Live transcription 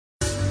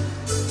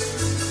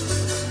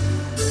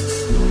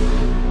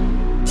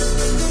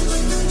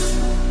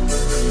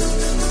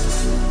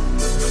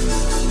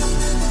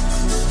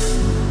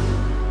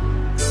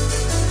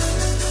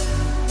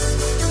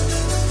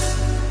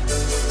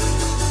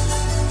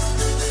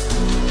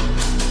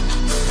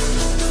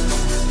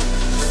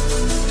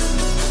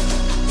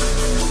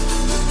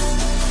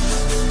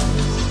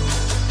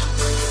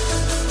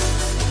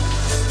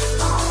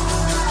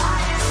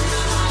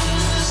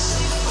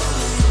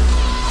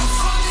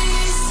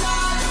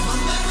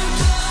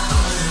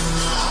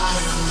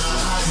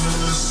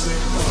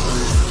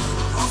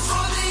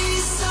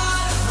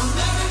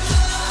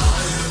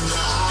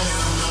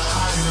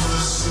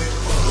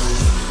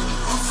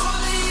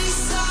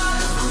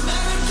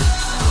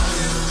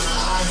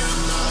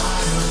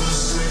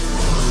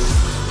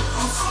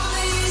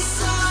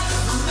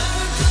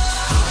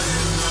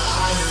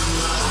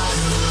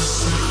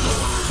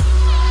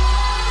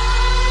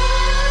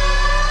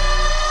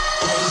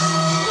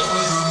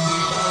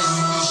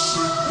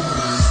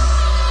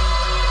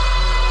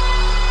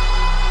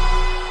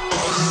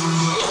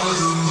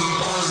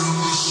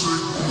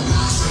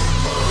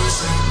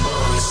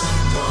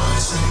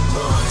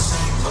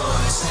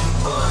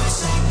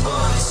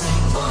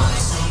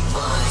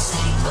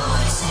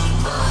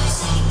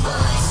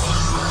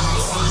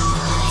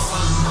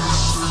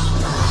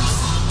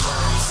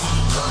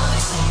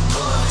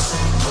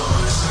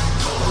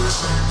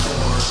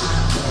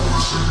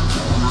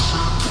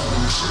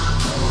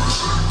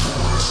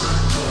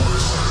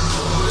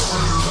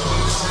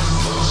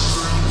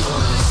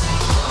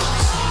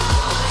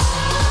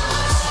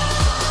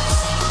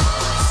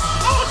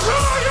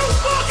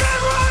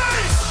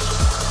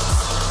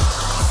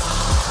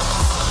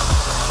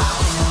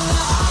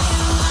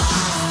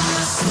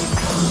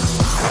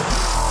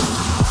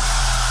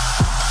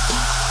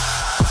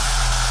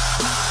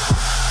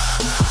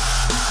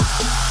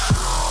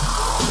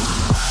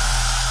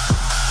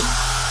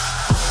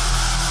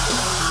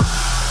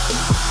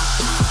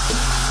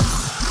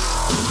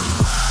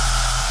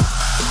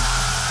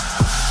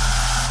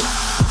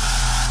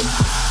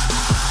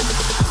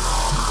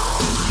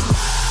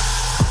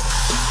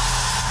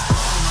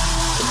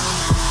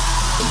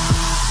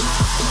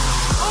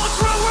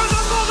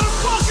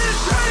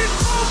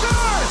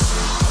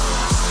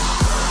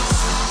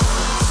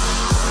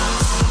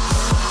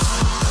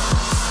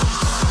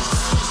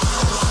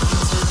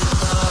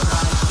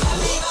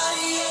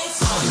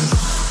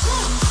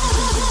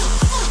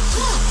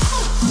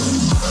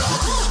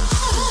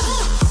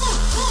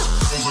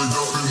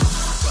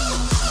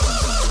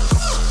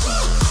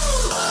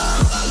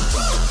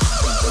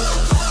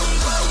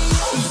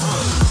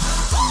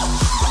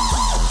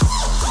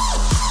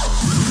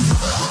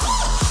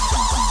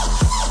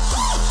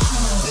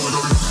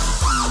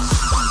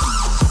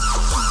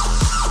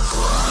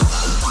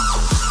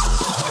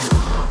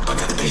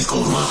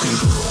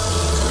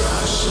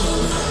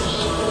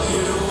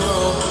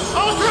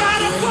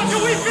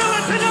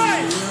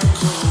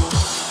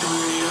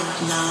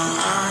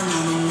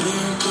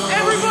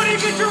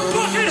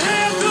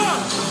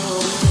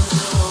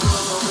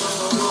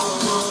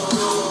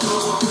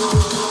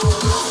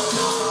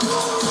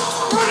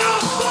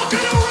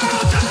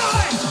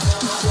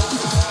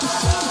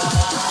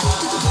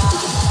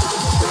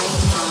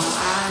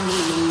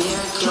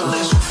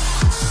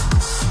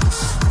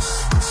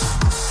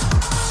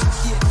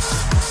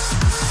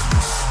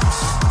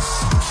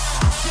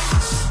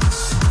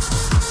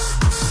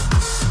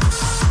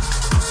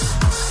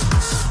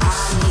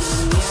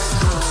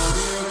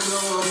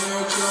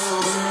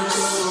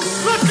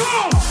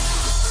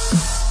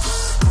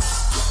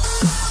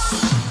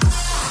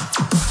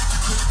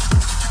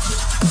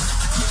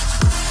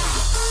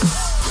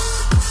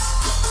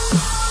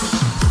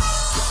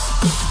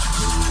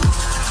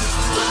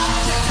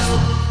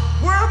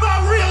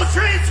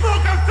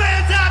Chainsmokers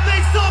fans out,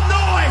 make some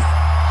noise!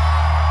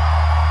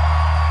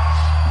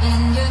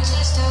 Bend your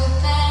chest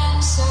open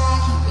so I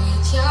can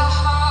read your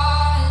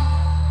heart.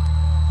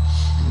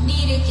 I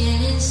need to get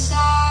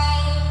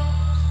inside,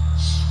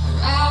 or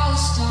I'll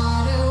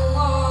start a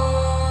war.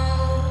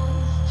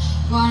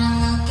 Wanna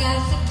look at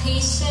the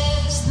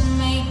pieces that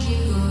make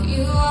you who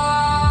you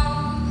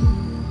are.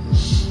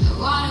 I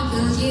wanna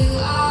build you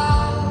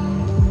up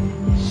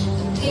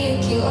and pick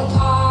you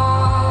apart.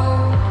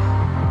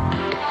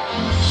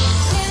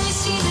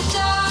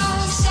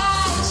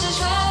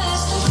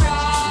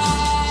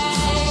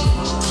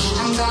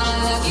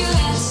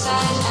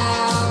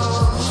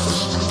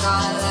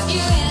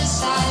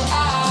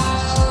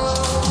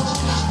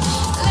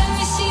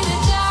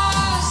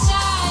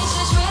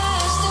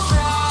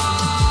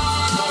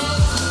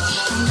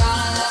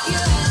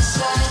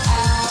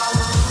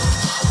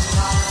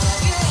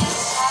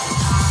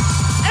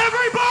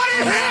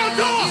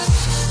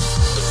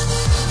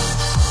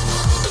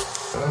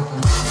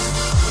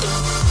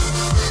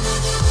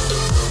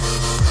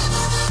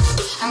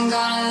 I'm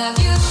gonna love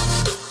you.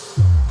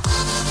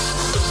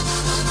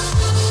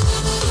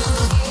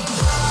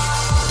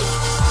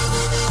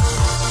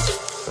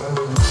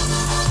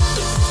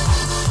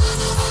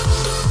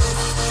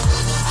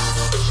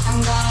 I'm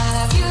gonna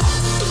love you.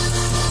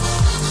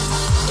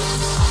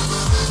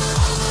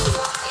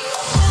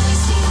 Let me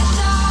see the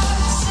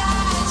dark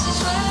sides as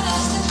well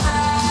as the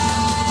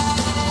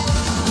bright.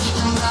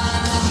 I'm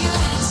gonna love you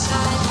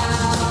inside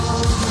out.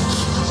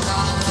 I'm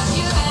gonna love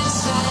you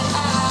inside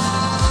out.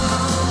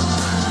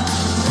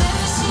 Let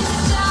me see the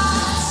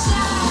dark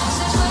sides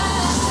as well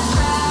as the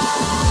bright.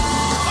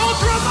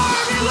 Ultra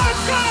Army,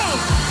 let's go!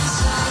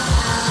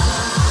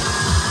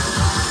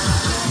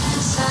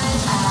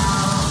 Inside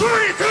out.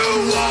 3,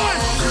 2, 1!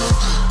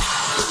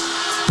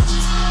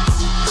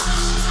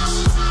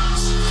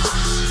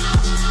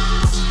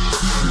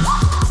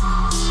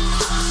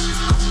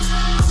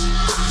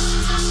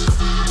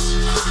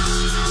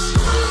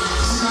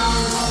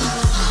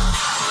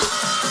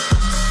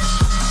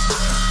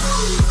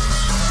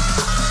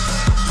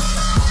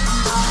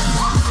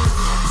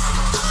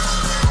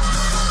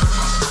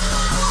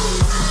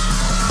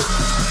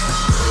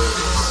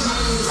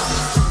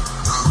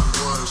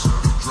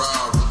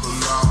 Drive with the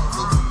loud,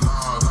 looking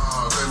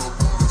hard, they look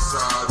on the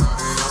side.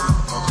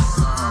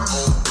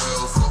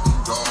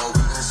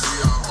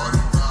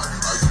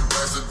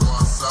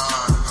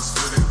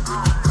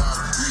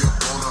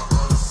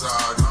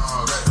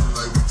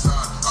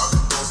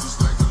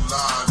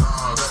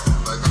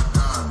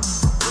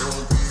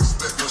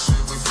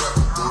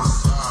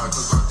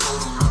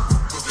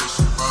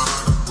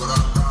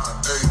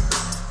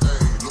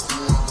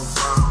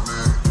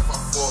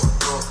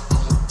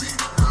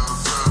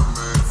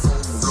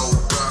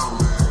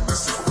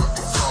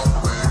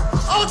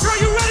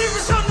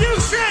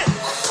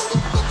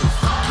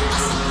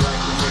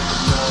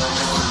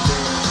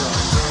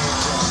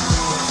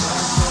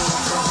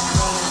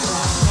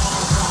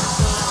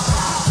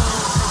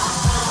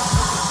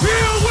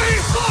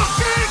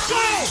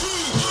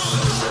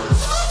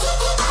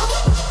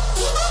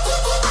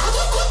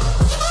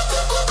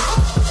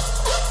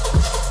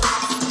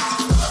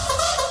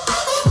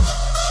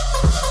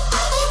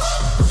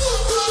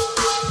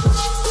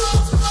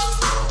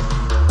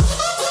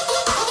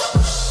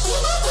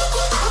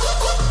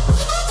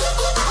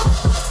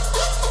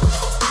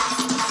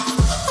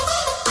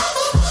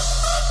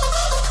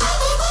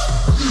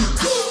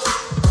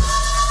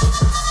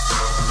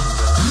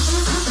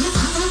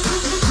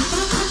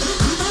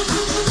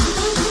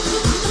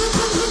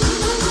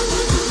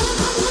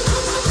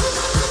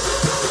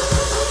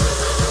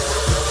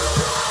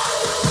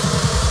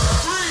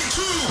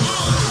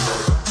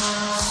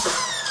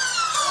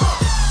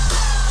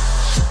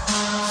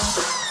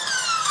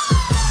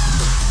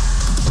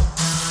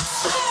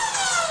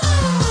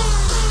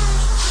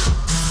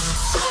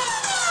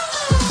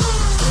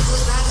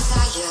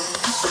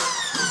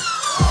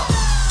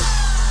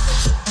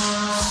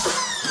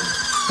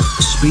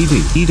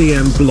 BD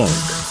EDM blog.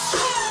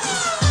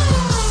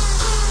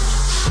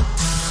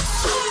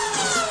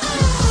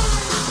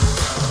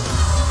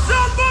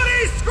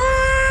 Somebody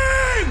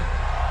scream!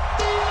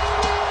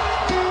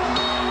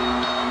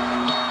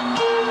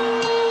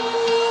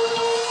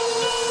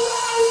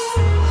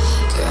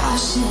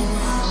 Crashing,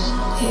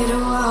 hit a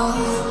wall.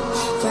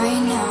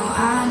 Right now,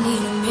 I need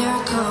a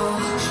miracle.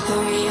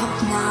 Hurry up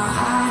now,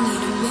 I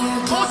need a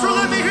miracle. Ultra,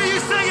 let me hear you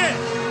sing it!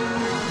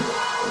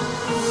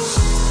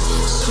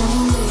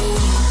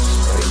 Stranded,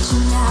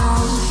 reaching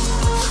out.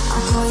 I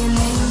call your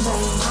name, but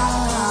you're not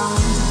around.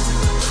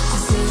 I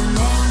say your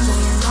name, but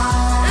you're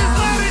not As around.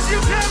 loud as you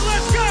can,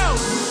 let's go!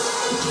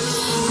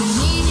 I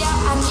need ya,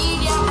 I need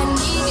ya, I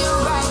need you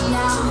right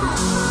now.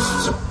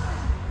 So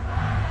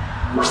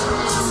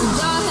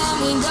don't let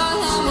me down.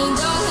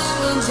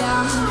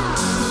 I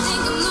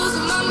think I'm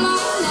losing my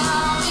mind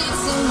now.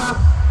 It's in my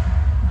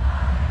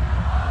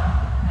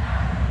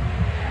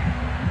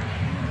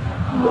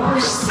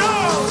Go!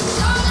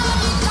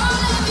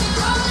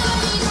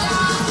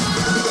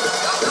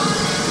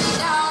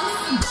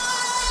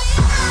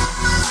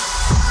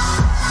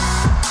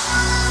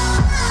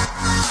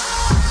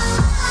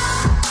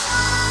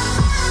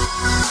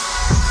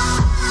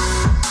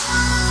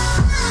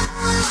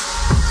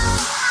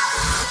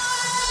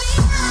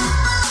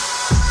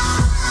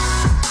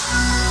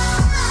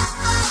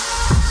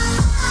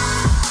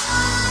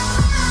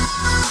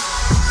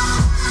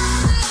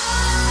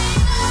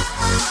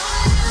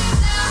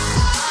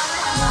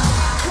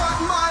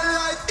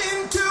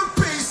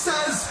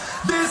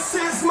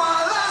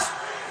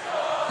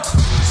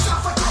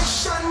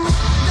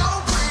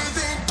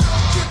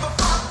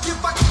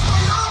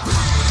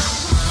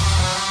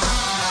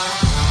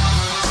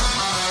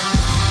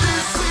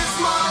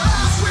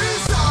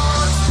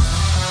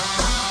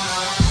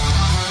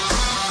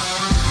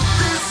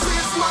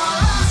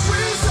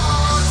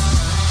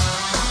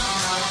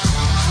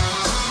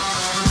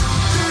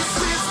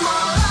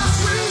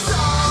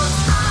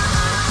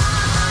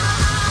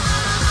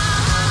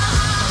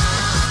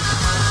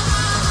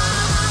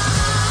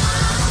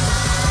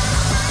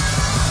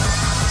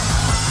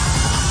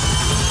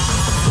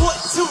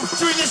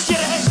 Let's get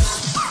ahead.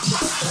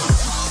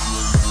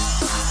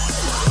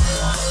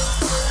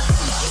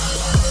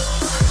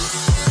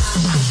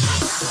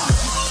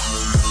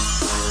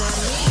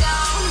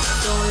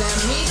 Don't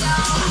let me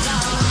down.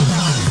 Don't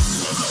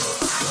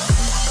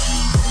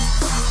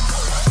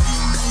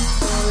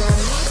let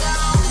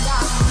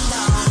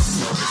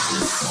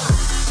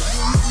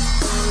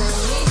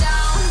me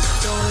down.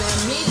 Don't let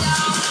me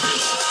down.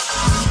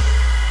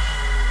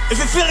 If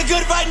you're feeling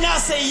good right now,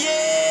 say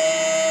yeah.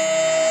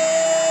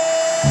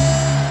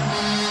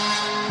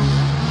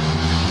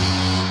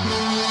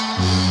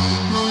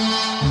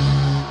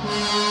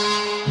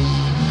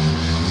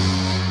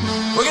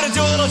 We're gonna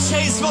do a little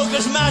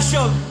Chainsmokers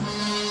mashup.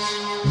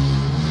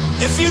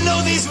 If you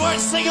know these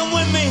words, sing them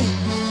with me.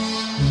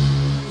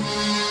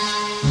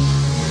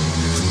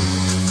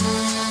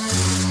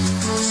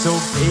 So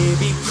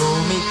baby, pull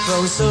me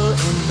closer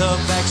in the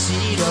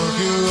backseat of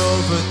your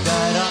Rover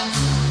that I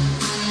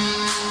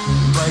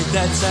write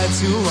that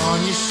tattoo on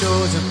your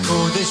shoulder.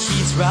 Pull the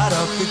sheets right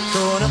up the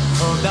corner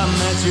of that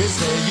mattress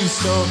that you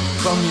stole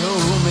from your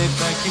roommate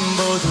back in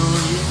Boulder.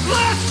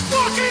 Let's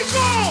fucking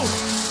go!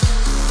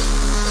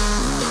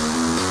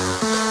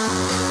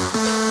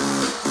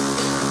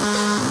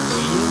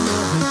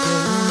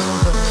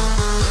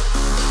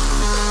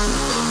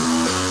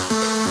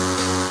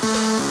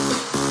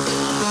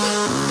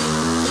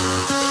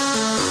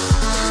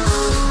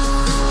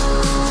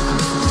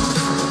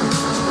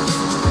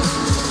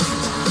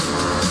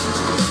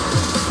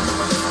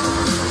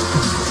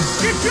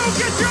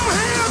 Get your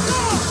hands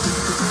up!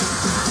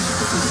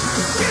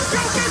 Get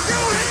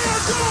your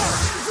hands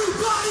up!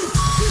 Everybody,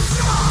 get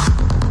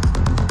your...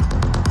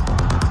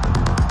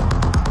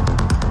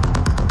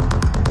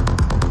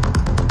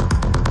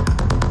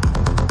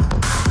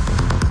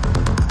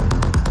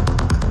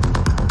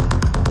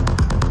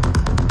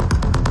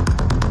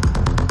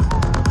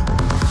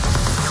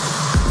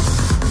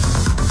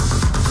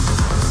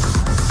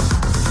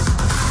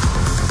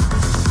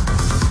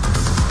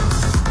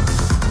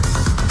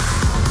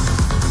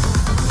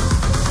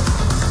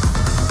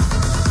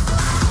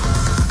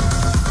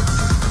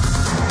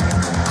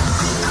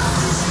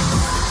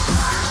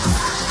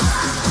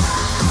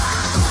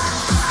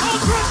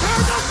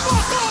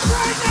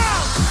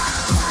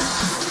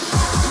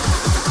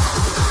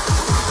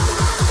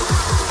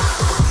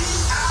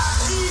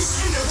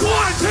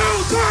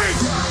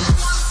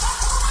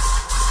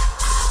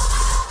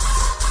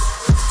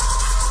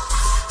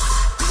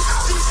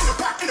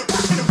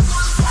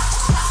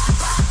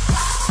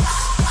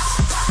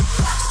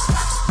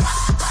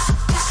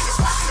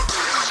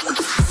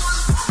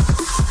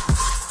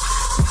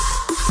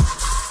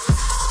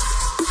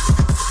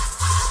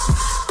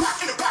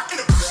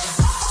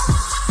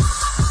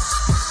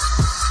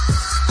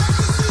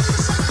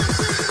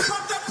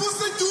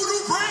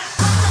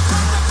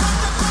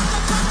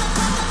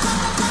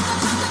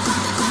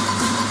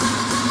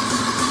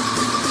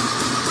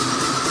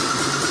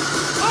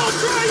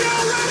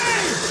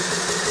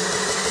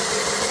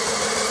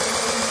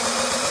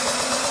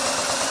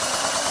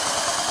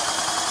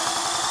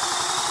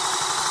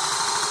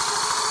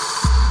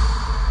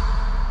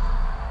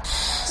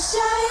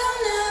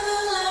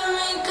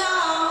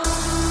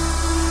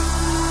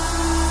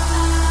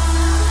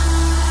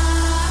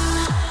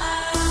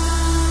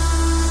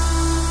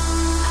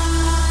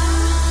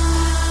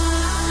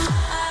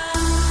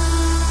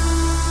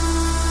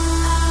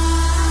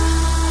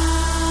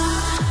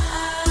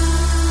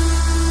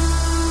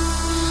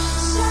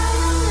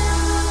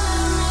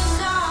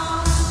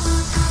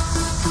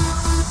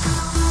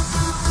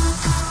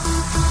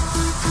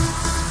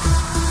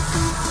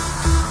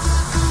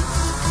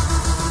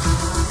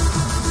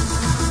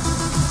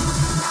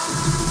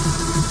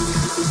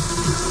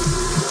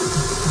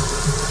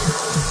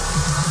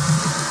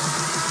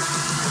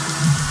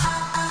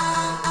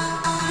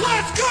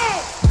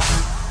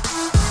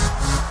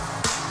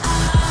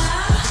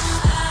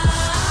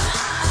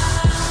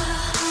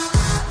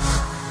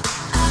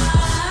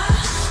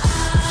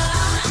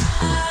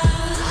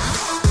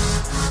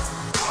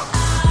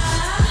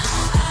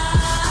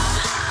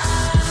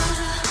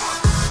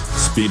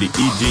 via de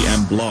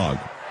EGM blog.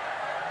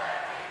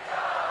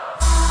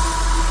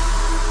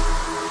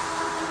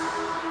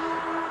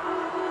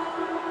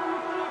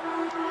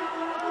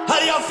 How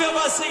do y'all feel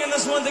about singing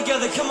this one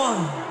together? Come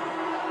on.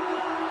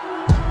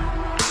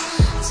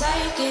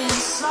 Take it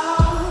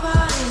slow,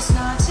 but it's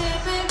not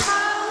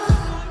typical.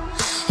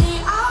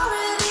 He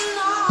already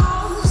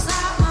knows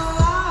that my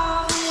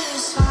love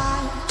is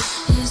fine.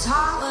 His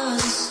heart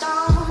was a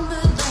stone,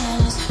 but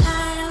then his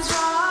hands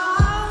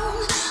wrong.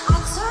 I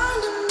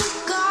turned him to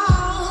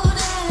gold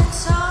and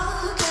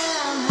took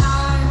him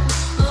high.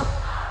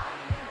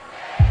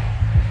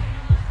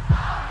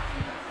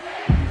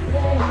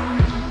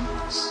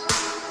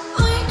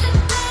 We could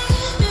be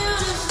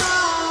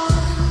beautiful.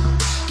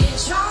 Get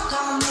drunk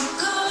on the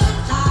good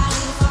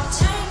life. I'll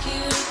take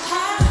you to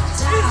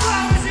paradise. As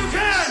loud as you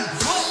can.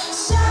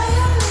 Say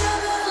you'll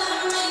never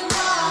let me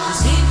go.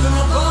 Deep in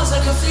my bones, I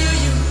can feel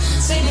you.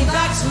 Take me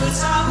back to a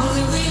time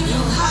only we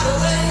knew how to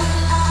wait.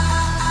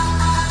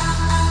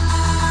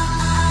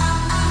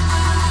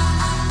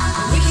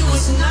 We can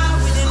wait tonight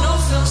with no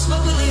film,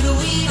 smoke a little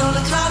weed on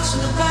the couch in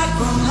the back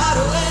room, how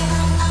to wait.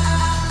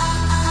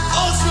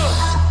 Ultra.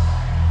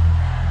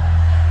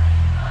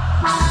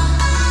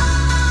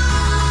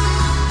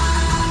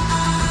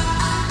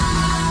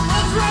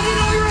 That's right, you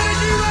know you're ready to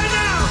do right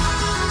now.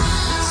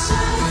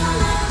 Say you'll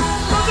never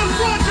From the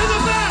front to the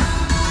back.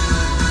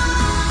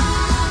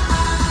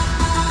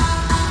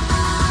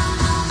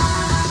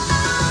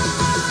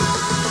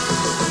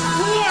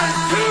 One,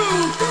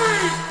 two,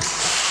 three.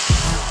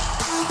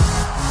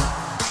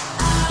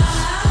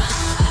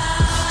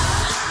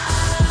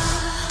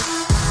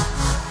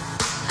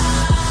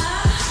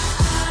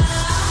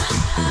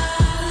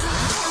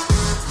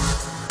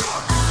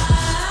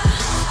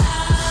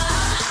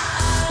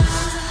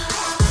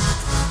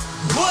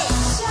 What?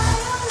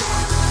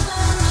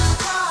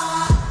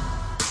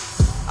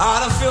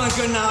 Alright, I'm feeling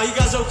good now. You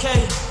guys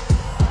okay?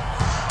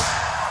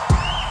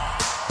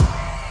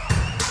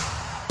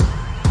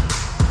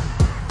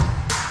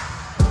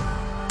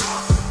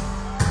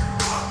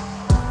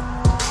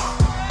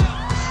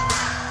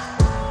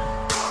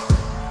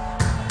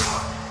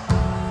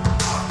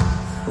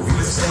 We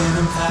were staying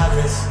in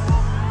Paris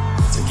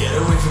to get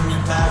away from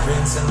your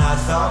parents, and I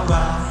thought,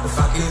 wow, if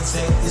I could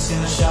take this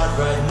in a shot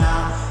right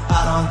now,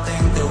 I don't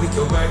think that we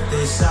could work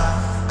this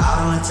out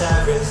on a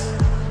terrace.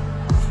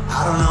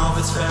 I don't know if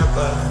it's fair,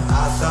 but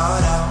I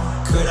thought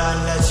out, could I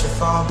let you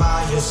fall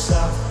by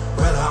yourself?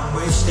 Well, I'm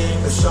wasted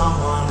for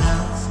someone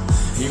else.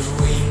 If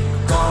we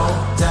go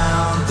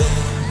down,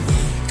 then we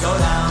go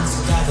down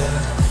together.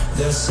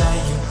 They'll say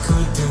you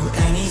could do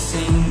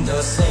anything,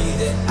 they'll say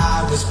that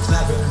I was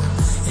clever.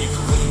 If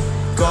we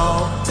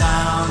go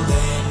down,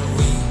 then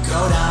we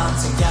go down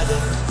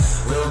together.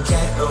 We'll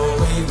get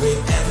away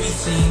with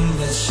everything,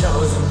 let's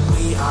show them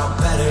we are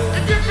better.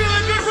 If you're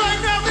feeling good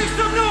right now, make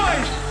some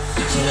noise!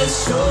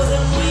 Let's show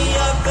them we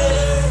are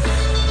better.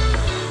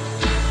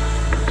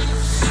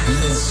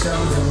 Let's show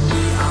them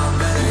we are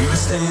better. We were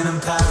staying in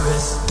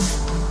Paris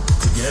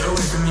to get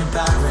away from your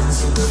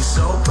parents. You look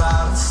so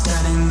proud,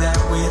 standing there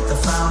with the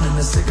fountain,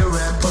 a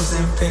cigarette,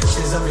 posting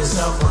pictures of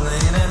yourself on the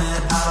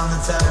internet, out on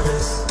the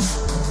terrace.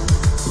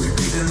 We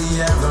breathe in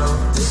the air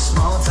of this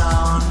small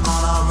town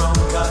on our own,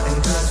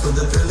 cutting glass with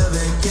the thrill of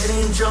it,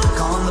 getting drunk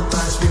on the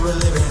past we were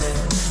living in.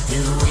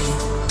 If we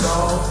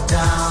go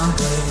down,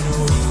 then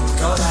we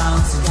go down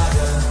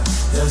together.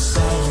 They'll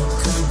say you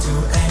could do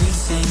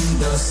anything,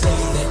 they'll say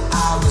that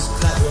I was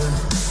clever.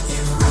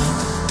 If we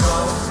go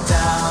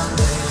down,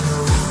 then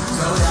we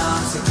go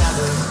down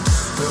together.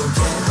 We'll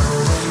get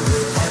away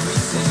with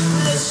everything.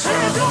 Let's show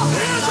them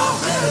we are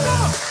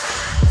better.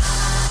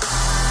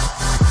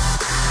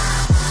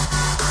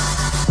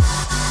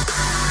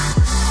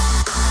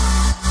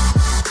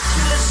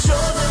 Let's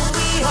show them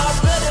we are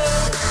better.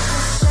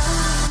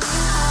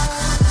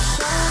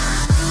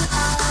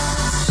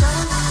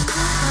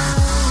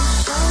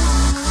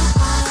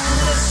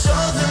 Let's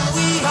show them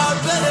we are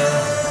better.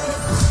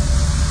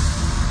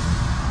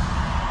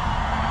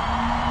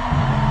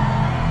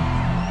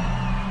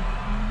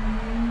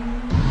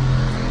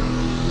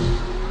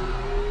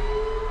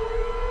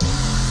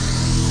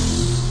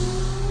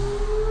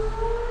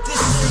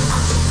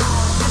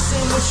 This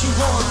ain't what you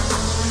want.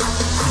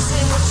 This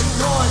ain't what you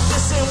want.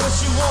 This ain't what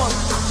you want.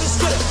 Let's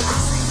get it.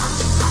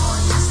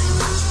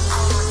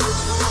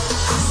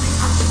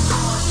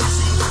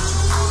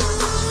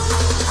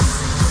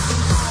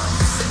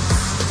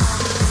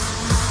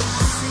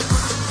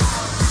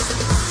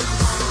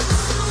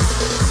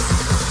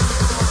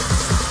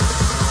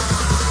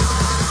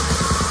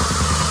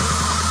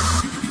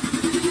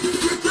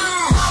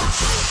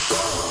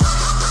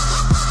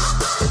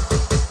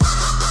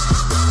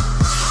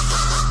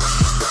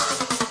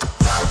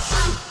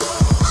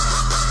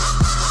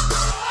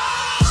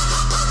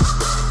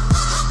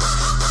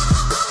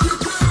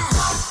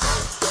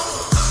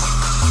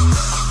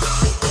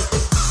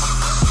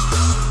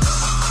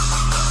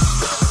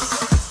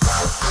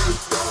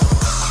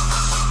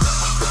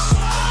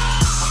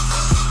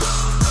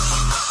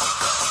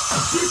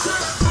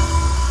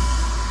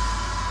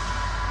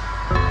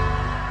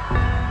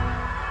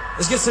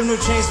 get some new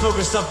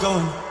Chainsmokers stuff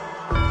going.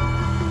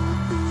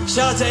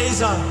 Shout out to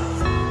Azar.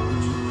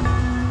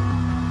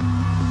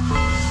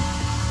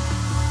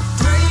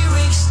 3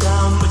 weeks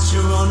down, but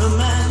you're on a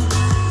man.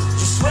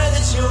 Just swear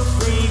that you're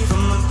free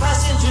from the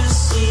passenger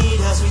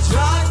seat as we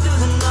drive through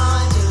the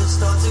night till it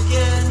starts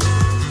again.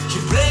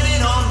 You blame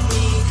it on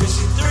me, cause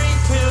you're 3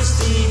 pills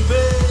deep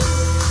in.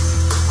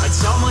 I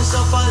tell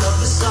myself I love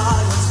the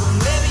silence, but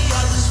maybe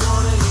I just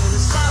wanna hear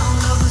the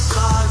sound of the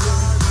siren.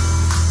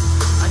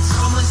 I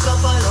tell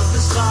myself I love the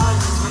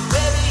silence, but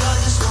baby I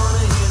just wanna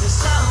hear the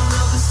sound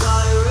of the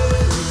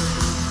siren.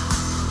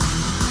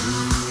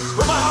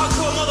 Where my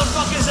hardcore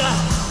motherfuckers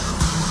at?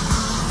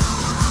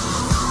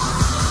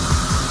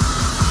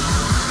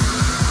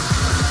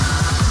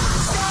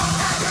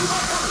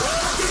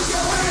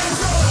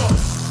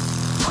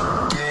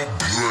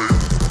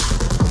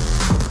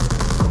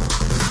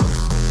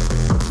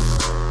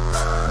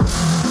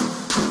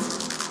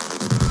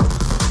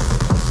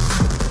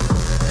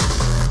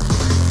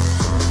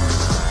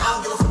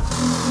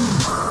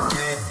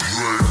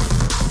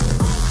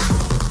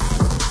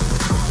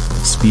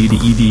 Speed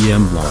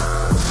EDM Law.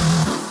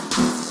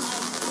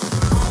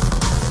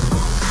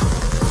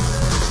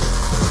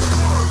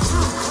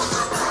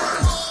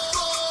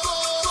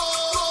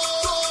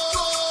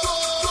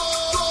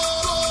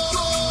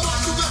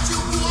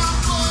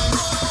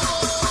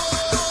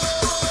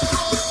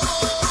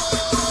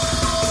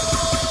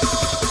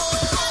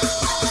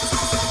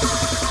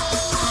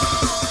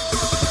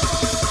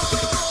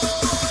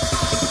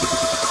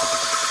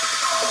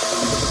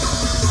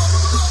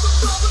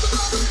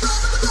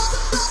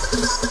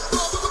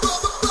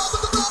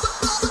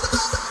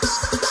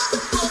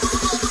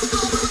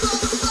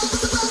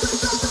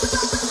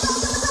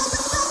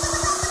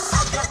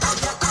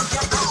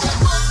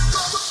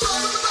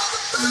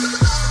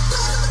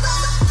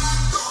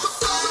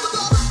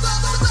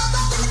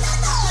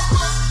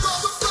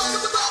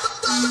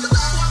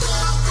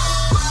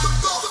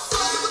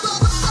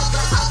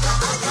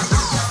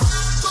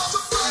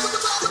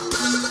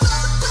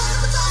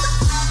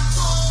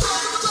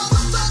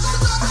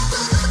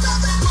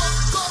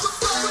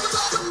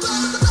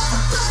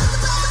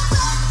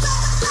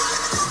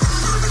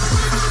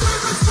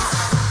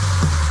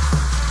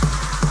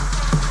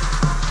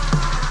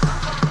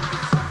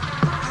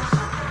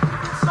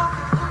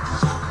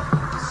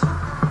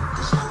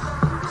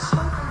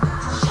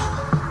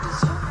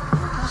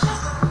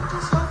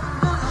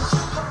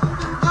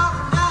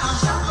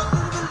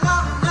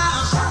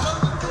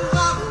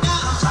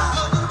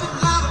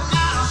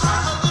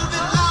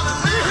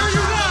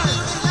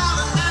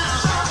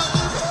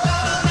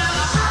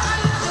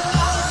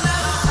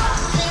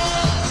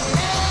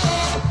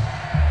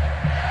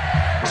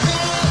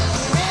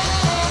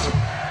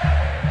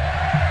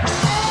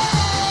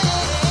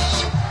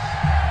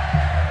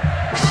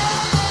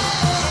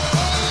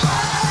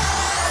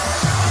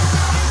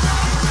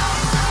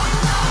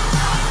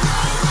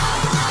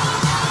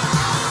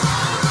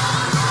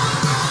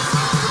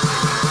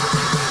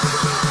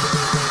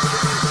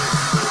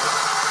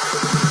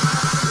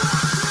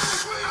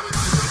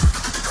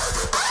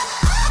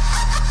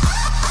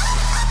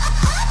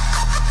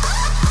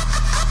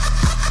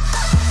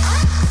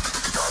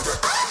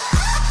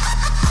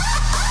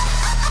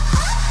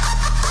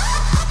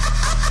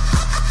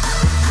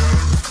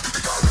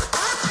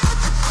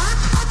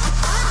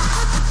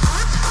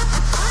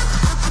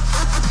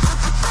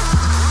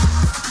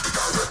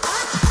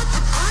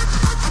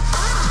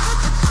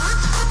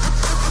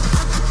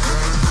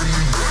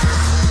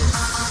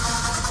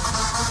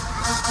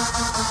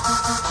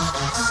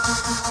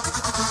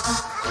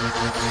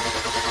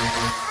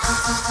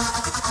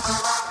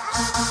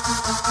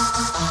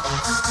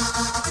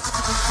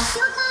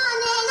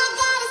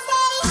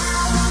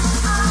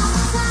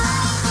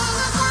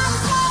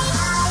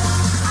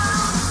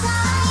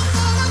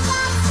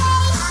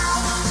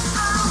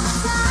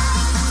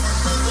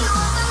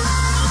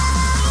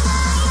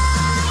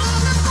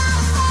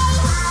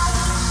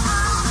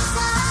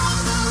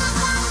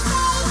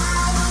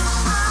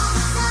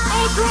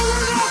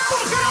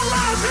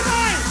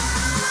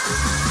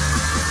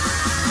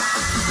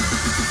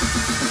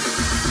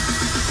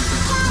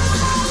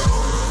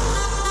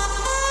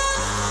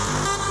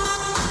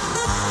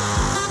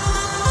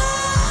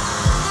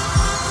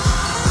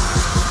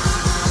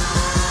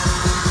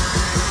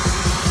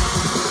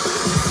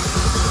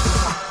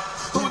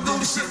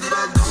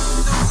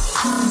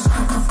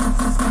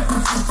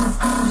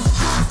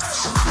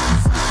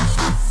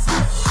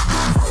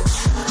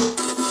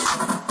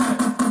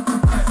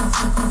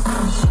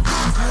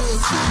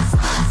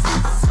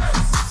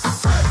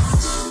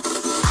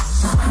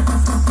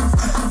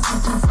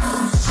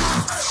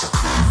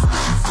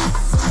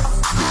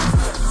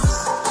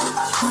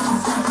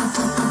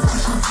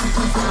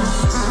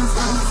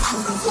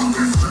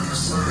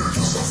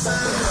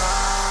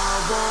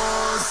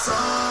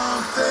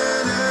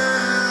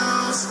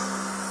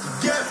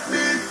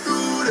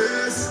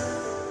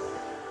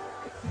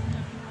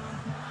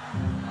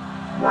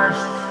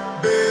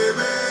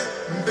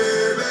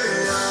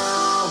 Baby, I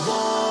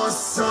want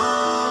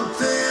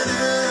something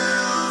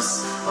else.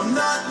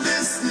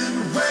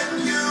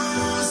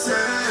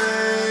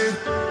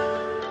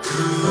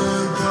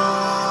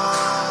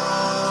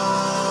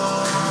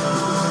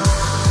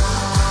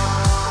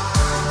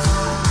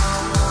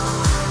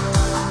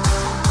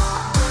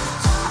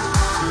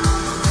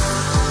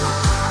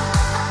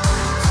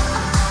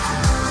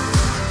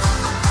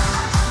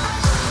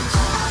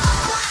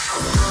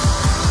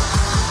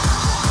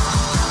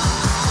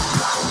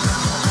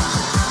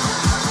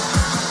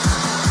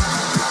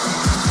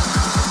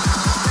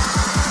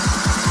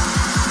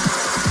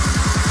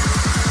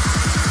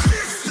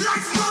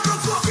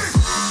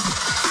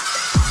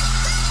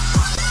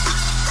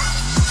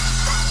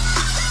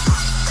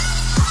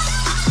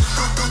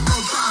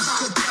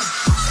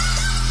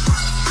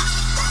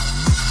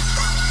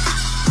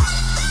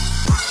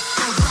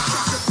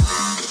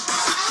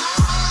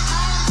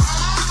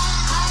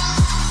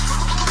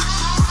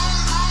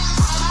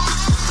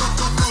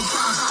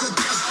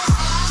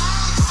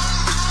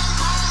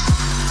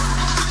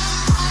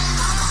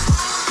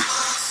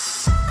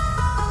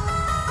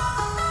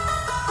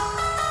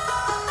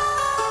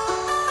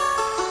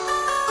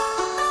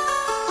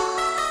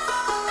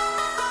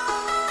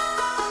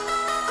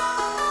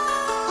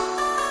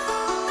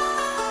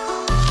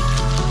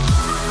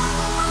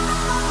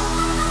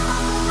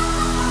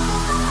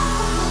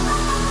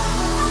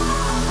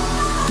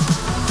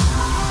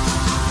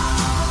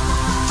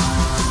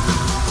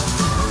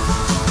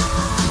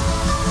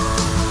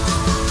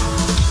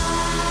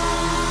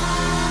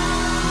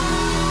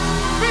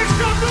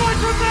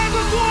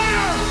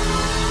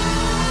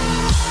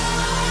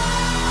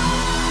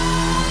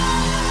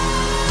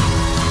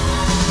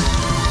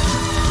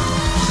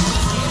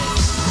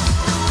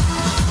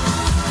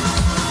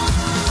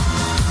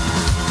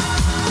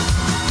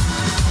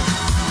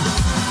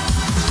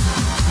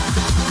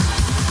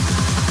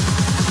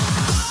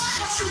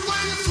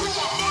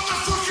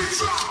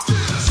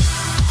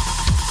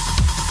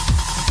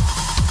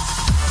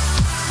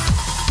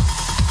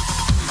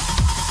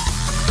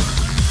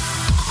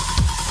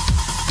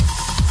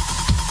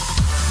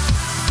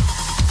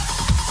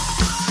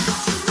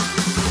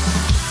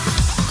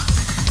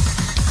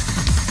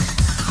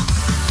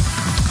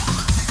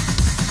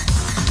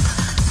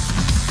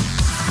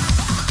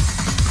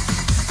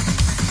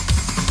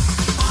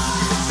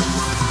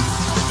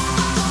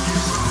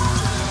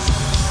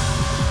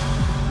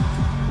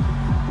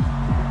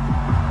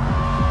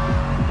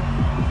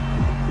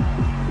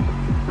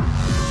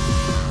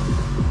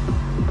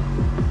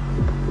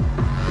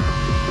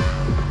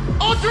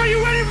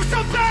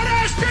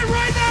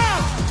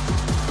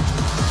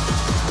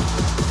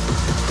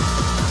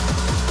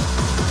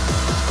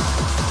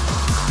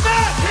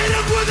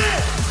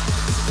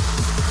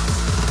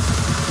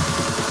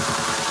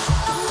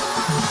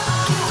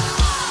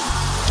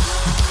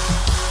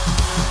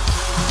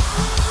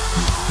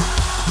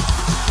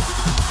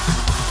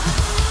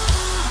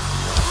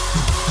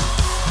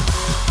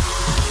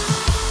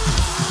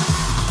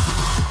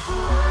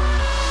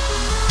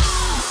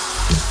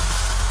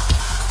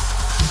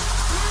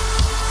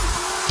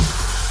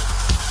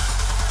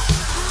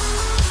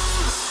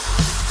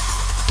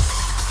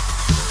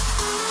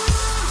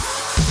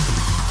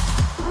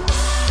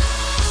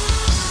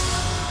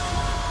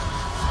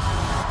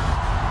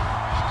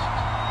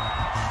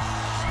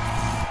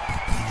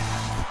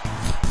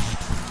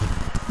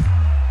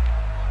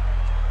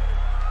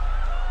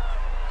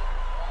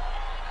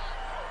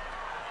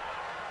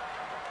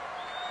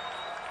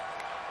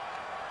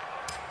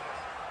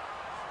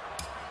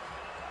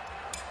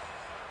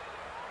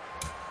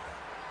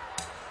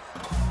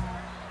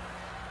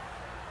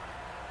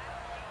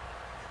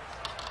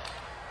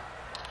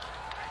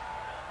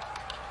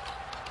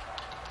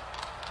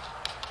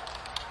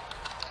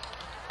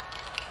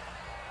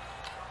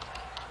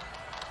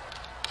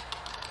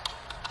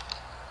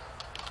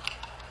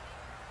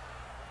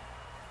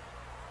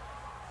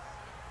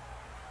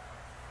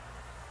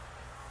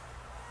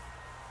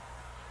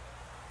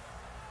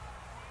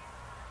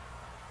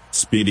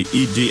 Speedy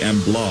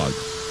EDM blog.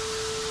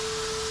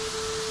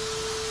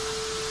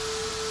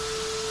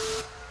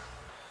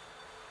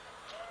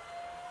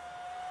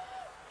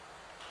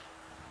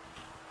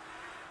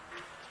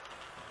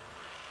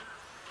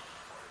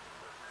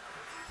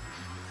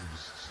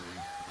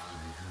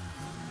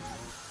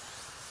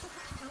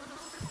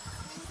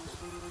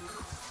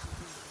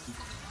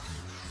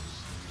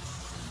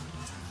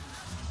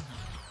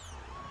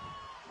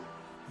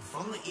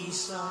 From the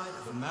east side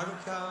of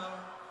America,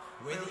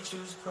 where they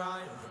choose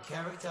pride over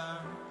character,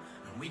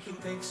 and we can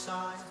pick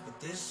sides, but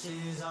this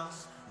is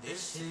us,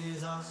 this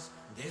is us,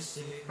 this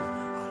is.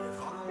 I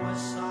live on the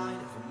west side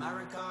of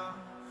America,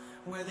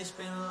 where they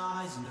spin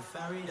lies into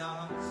fairy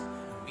dust,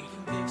 and we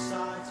can pick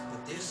sides,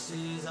 but this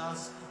is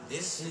us,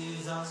 this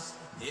is us,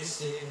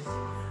 this is.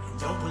 And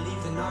don't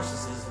believe the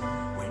narcissism,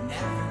 when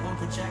everyone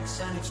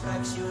projects and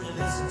expects you to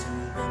listen to.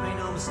 Make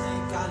no mistake,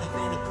 I live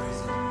in a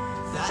prison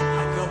that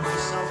I built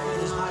myself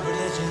with is my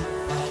religion.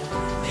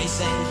 And they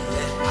say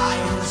that I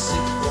am the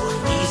sick boy,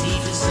 easy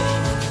to say,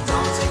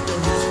 don't take the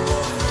risk,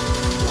 boy.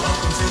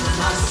 Welcome to the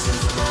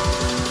narcissism.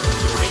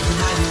 We're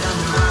united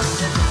under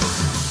narcissism.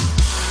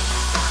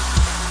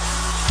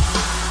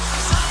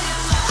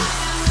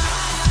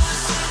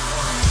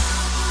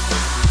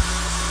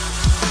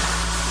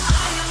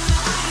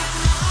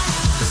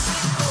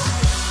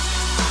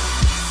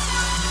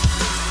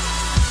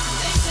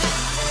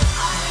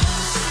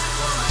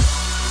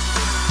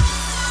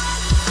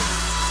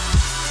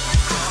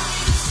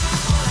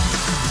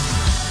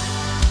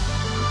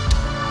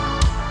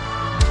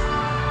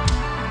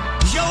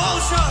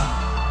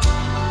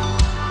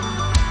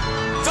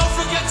 Don't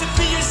forget to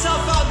beat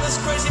yourself out in this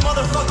crazy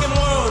motherfucking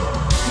world.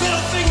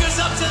 Middle fingers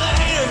up to the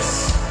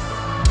haters.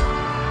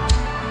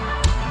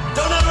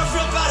 Don't ever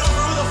feel bad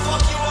over who the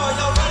fuck you are.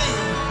 Y'all ready?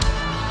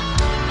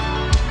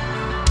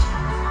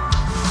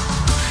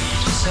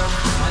 Feed yourself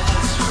with my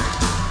life's work.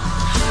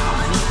 How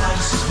many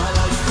likes is my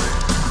life worth?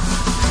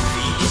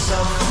 Feed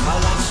yourself with my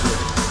life's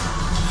work.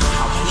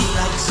 How many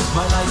likes is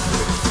my life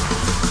worth?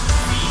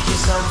 Feed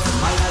yourself with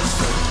my life's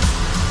work.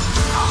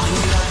 How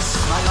many likes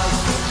is my life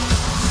worth?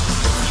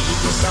 Feed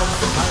yourself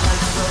with my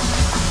life's work.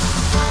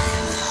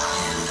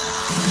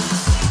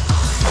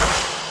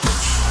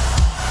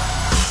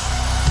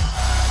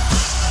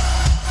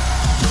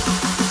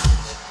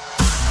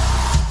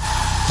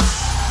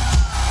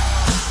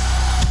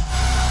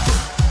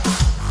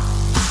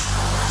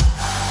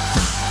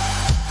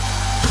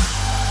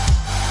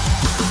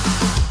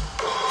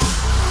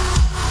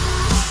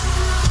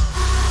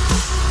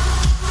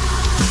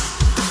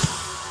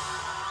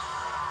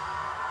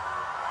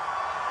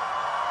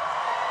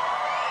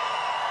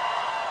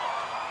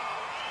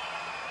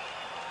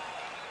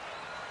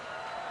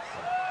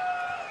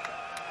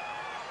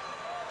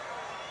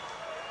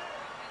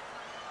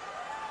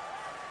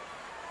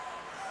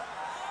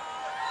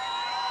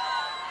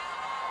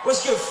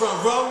 What's good,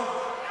 front row?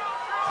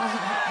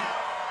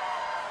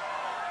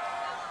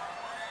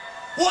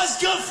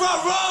 What's good,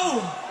 front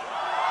row?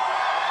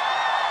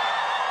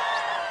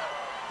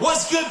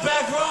 What's good,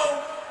 back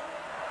row?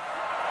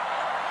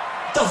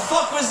 The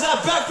fuck was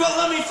that, back row?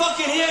 Let me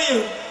fucking hear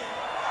you.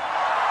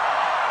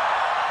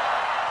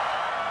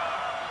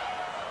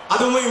 I've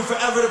been waiting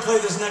forever to play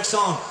this next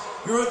song.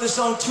 We wrote this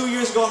song 2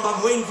 years ago, and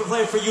I'm waiting to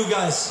play it for you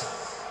guys.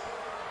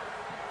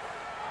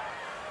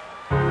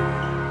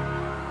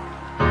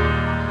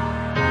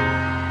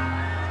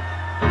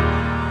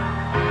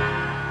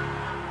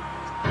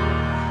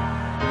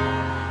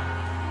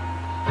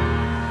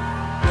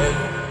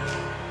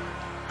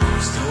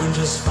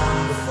 Just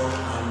fine before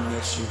I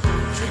met you.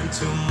 Drink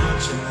too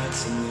much and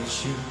that's an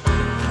issue.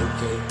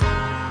 Okay.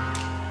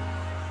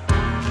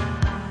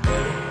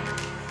 Hey,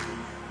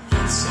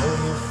 you tell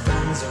your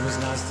friends it was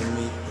nice to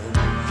meet them,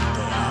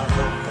 but I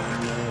hope I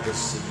never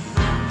see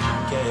them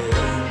again.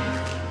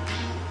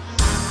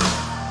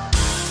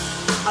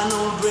 I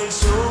know it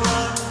breaks your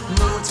heart.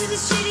 Moved to the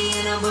city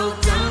and I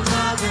broke down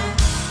crying.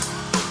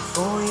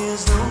 4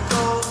 years no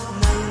call.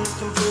 Now you're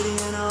looking pretty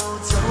in a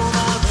hotel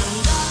bar.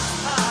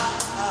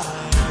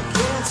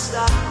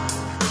 Stop.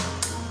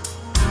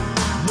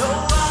 No,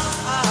 I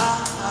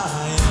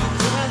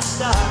can't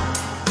stop.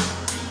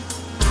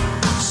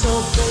 So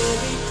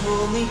baby,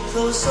 pull me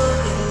closer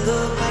in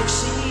the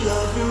backseat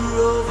of your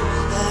Rover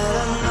that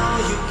I know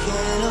you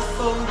can't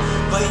afford.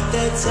 Bite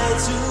that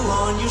tattoo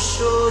on your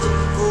shoulder.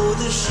 Pull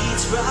the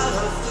sheets right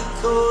off the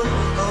corner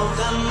of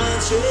that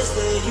mattress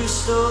that you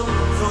stole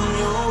from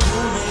your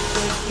roommate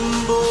back in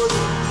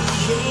Boulder.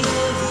 We ain't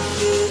ever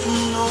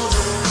getting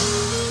older.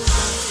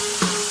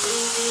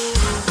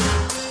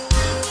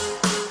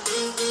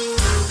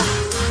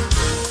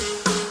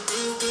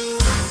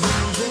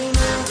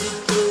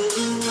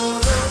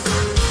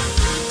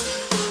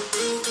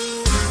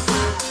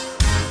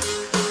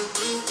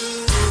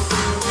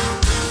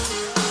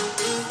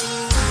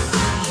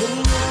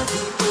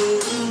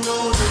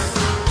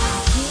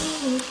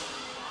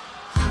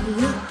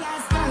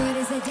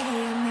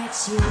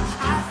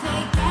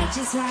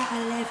 Just why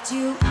I left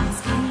you,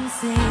 it's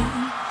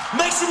insane.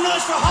 Make some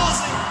noise for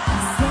Halsey.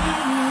 Stay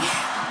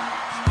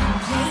and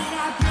play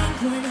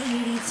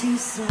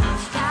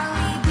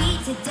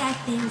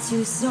in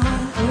Tucson,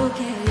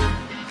 okay.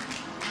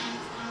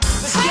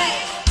 Let's get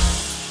it.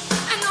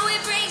 I know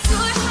it breaks your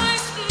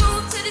heart.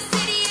 Moved to the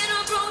city and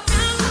I broke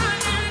down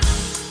crying.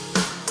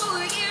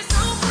 4 years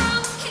so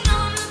broke, and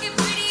now I'm looking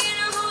pretty in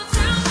a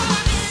hotel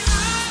room.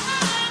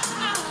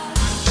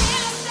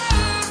 Yes,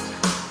 sir.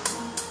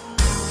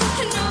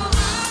 No,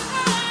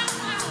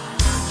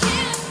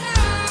 yes,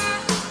 sir.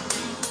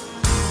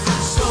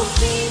 So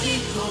baby,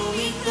 pull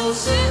me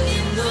closer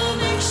in the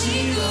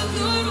backseat of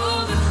your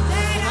Rover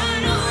that I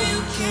know you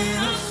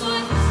can't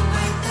afford.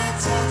 Like that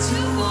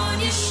tattoo on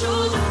your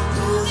shoulder.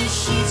 Pull the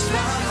sheets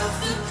right off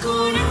the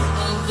corner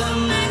of the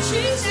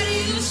mattress that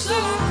you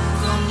stole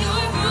from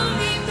your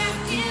roommate back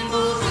in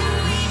Boulder.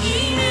 We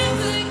ain't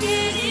never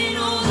getting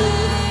older.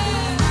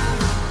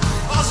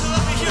 Also,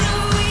 let me hear it. No,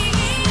 we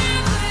ain't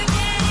never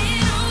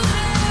getting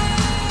older.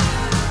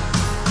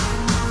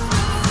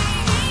 No, we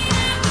ain't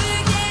never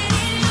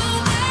getting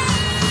older.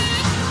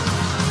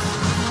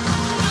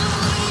 No,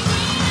 we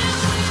ain't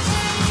never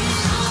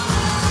getting older.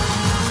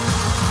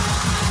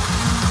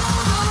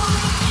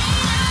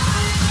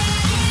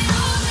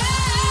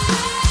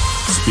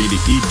 Speedy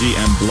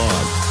EDM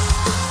blog.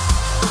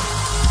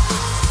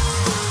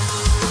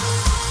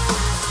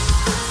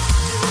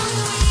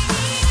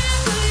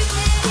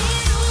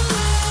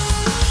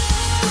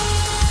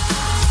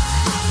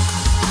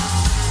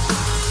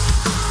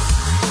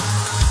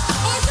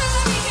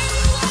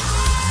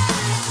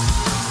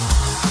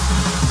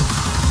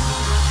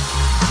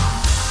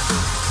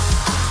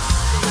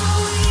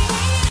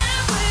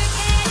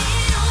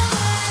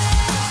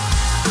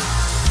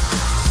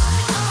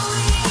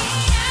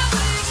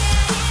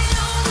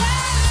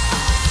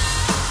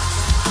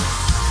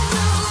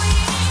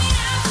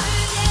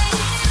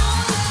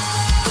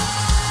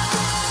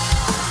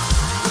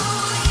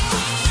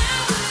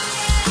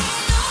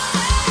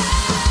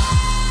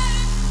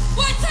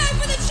 One time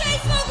for the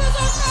Chainsmokers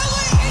on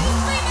Broadway, and you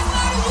scream as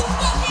loud as you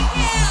fucking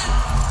can.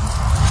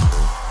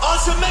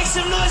 Also, make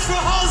some noise for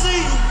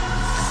Halsey.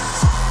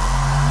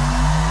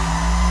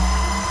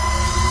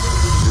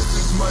 This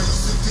is my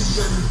city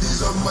and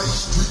these are my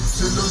streets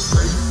in a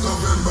state of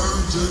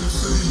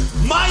emergency.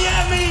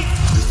 Miami.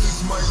 This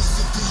is my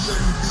city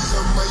and these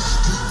are my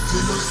streets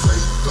in a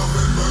state of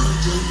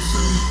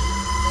emergency.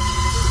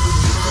 This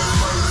is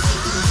my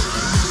city and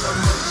these are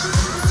my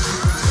streets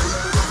in a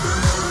state of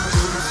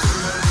emergency.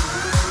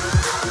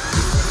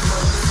 This is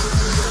my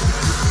city and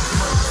this is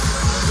my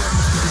city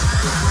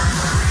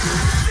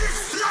and this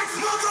like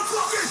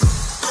motherfucking.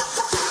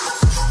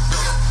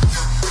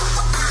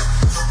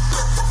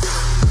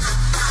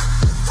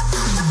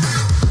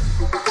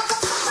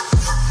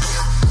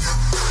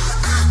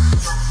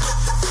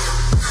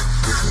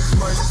 This is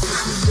my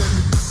city and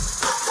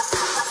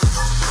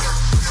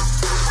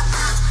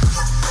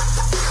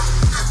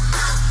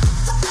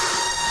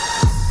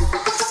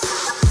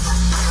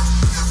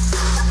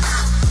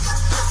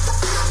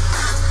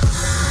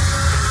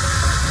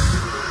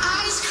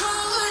Ice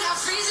cold, I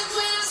freeze it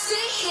when I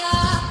see ya.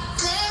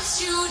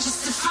 Left you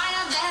just to find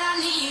out that I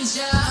need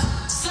ya.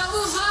 So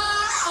far,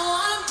 I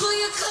wanna pull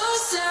you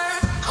closer.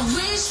 I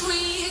wish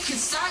we could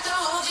start the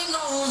whole thing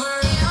over.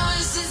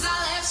 Ever since I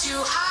left you,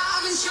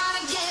 I've been trying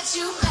to get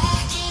you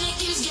back, and it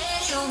keeps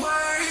getting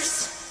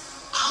worse.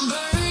 I'm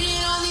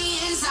burning on the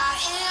inside,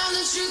 and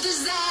the truth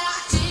is that I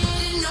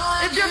didn't know.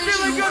 If you're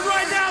feeling good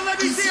right now,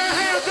 let me see your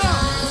hands up.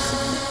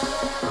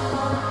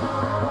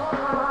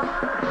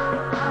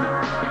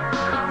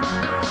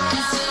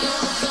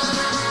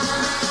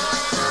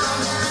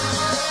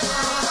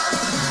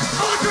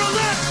 Ultra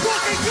left,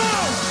 fucking go.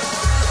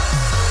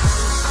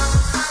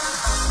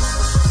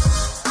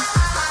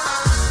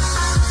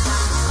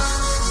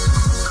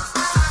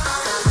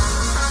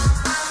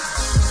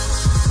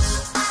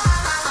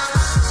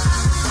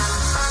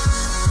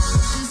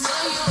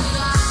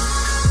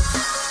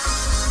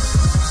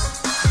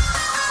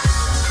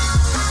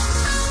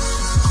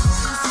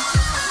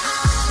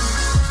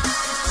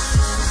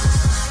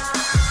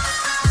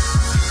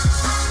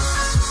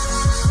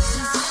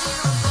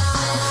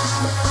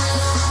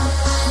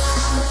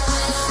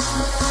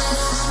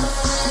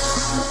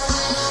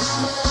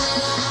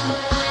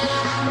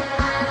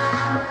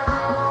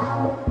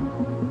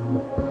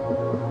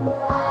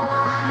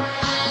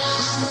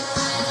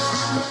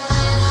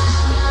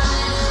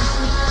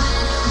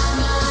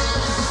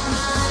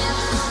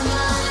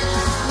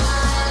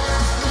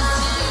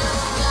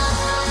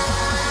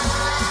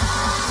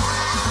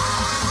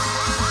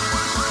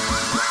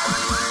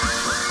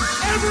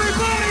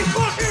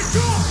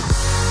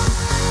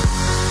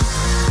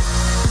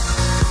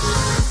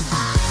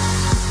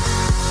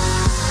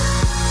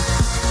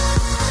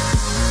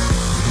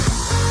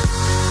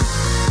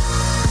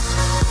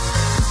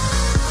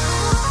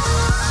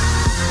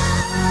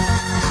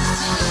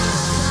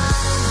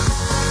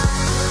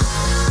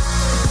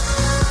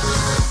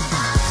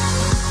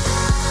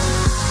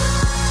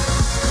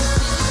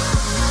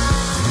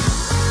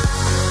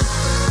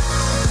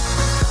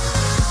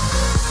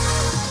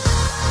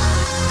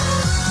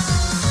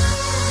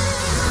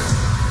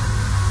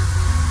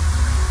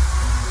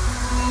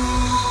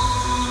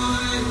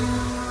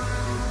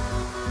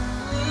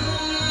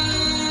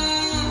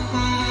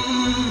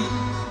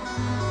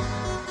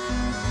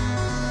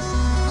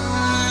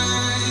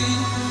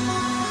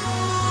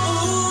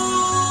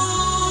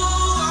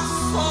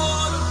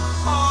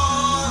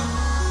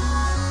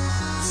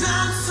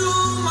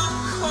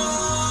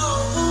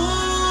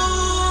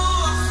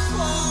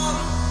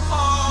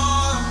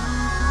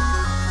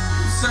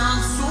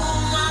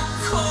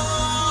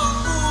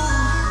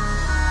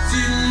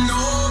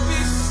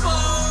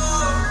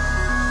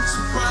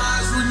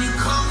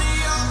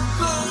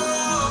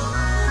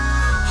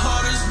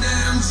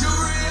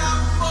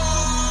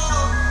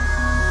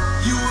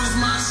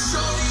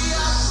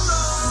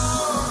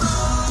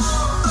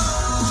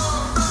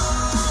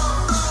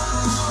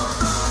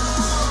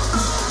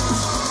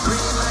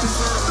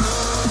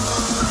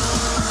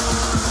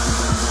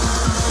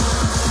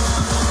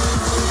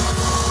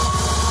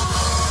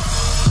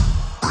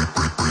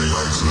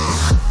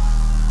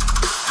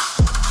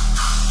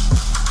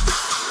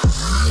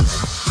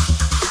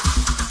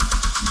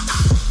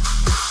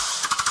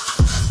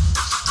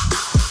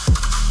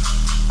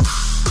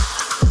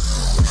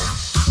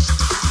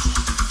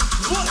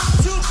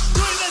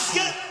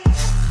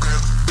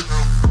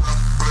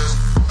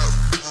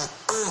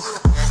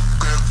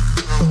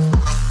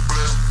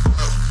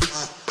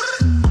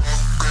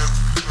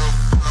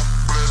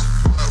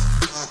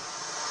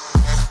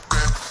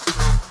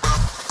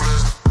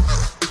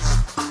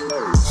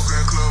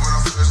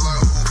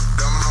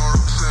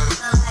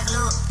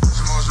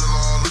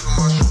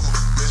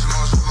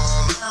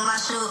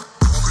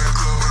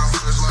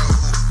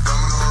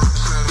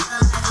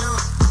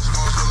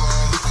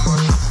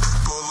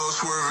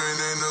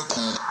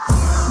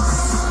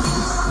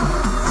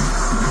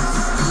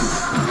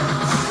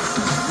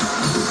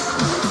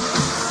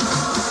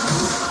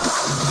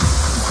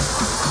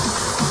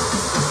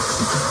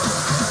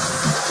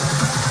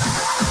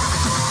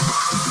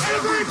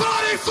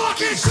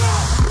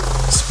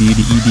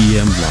 Speedy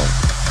EDM Blog.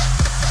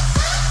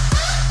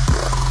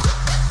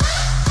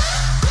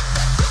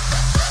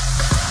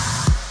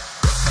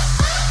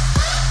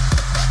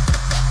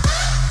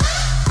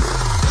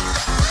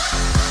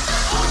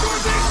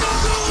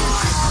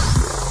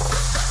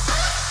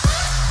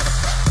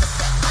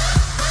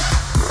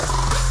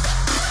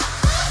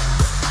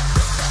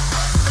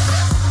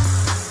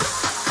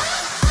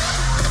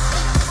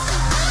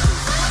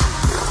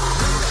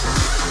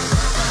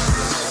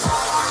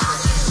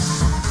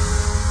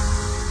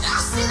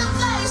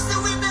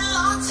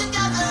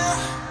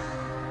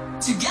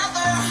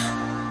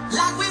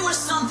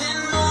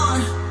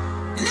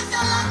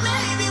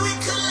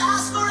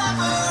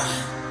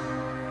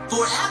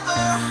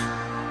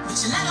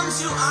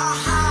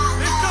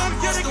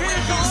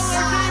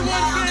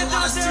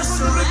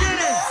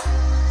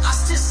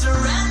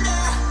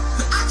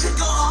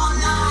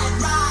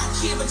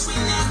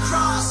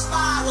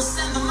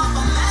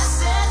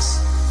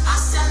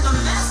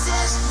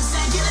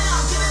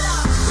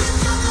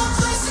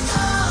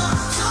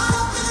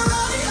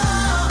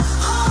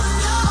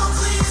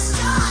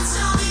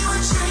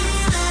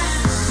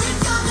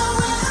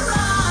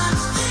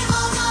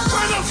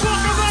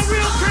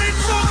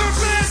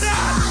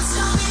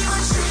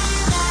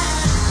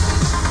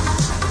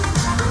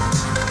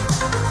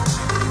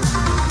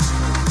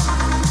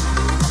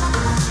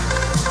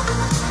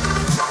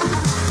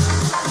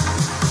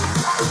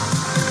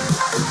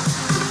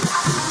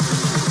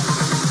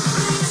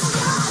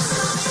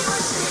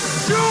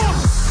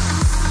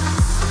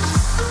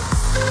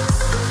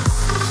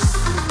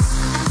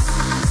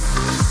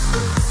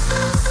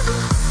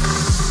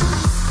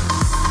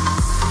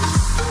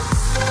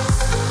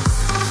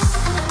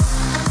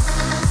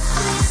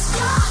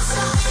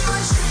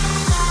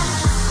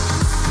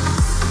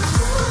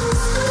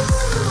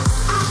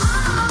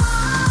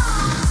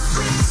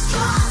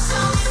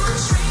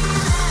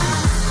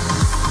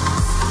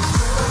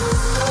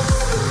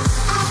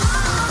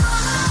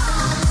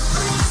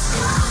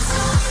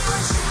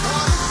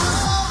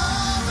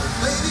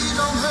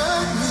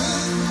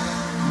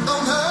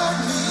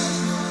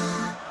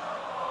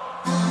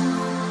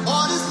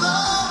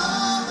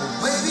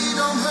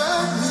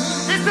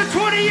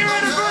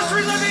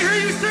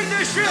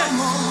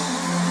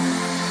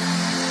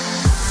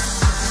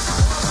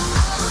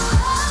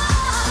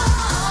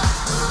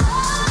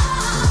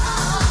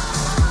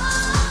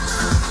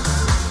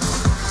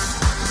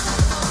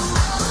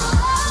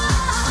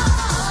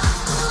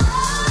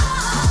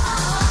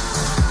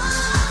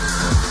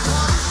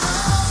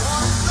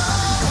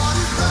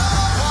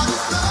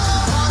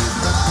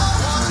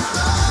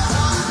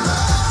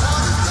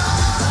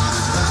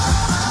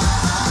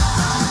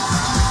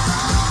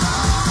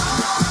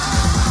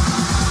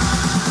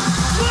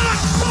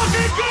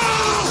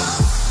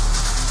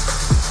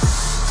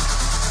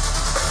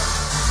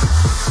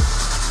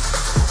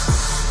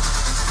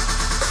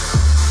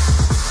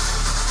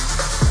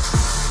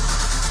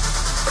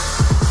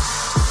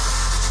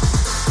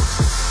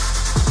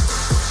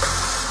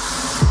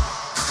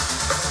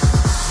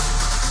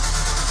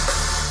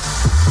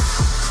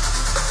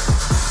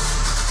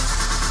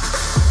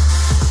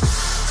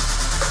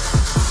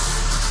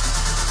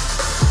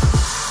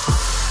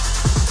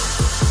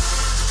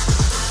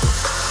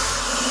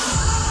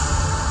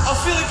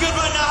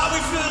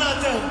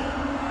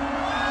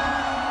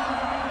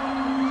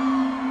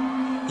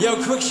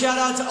 Quick shout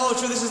out to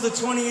Ultra. This is the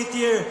 28th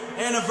year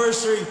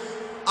anniversary.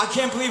 I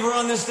can't believe we're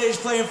on this stage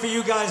playing for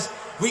you guys.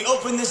 We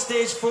opened this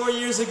stage 4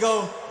 years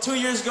ago. 2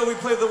 years ago we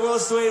played the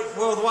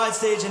worldwide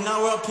stage, and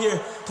now we're up here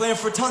playing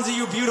for tons of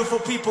you beautiful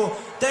people.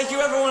 Thank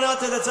you everyone out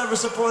there that's ever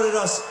supported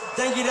us.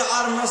 Thank you to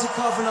Adam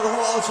Russikoff and the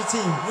whole Ultra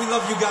team. We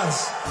love you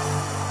guys.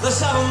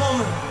 Let's have a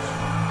moment.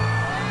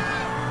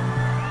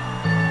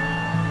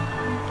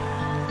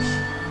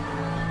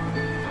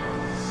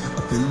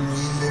 I've been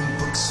reading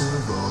books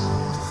of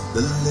old,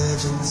 the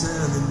legends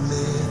and the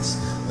myths,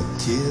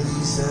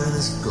 Achilles and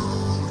his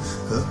gold,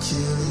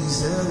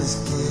 Hercules and his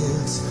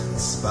gifts,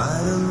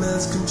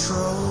 Spider-Man's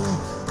control,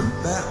 and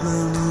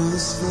Batman with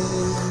his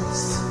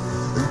fist.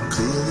 And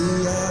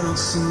clearly I don't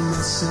see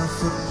myself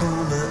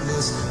upon that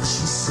list.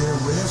 She said,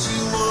 where'd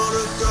you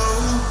wanna go?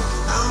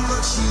 How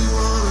much you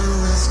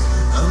wanna risk?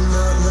 I'm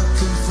not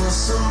looking for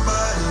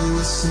somebody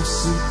with some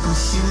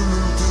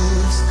superhuman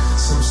gifts,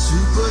 some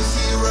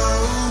superhero,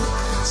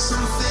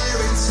 some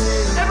fairy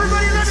tale.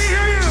 Everybody let me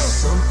hear you!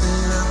 Just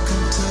something I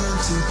can turn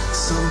to,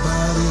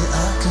 somebody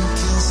I can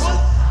kiss. What?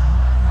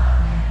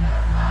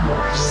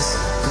 Yes,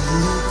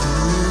 oh,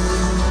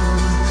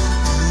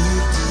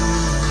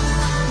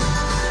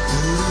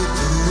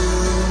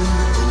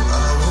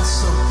 I want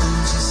something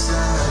just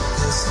like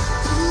this.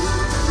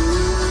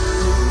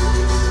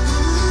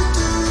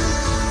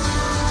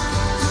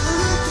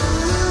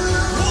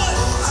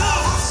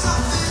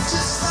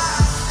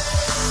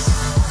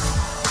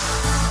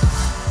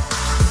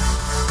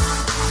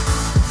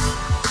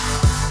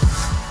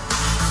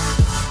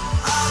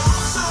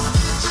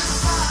 Just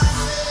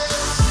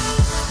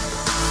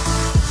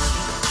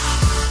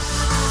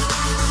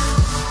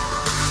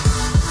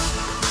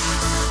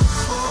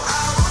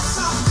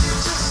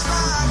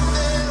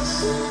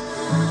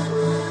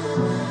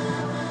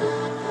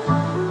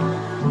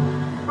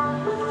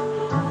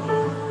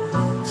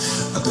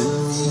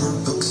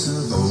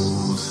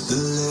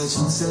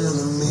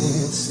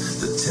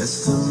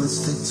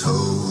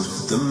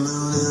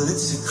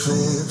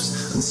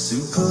eclipse, and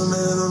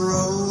Superman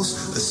unrolls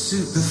a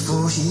suit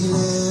before he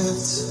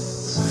lived.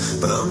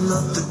 But I'm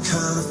not the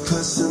kind of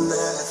person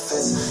that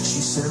fits.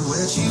 She said,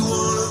 where'd you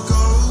wanna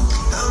go?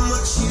 How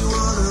much you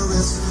wanna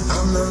risk?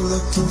 I'm not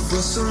looking for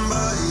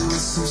somebody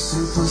with some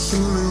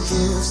superhuman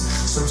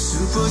gifts, some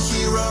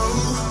superhero,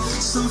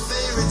 some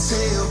fairy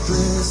tale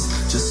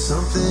bliss. Just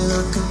something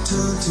I can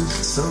turn to,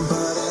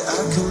 somebody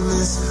I can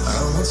miss. I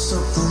want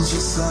something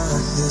just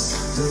like this.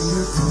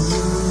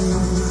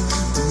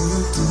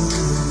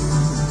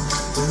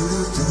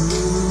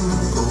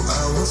 Oh,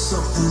 I want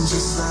something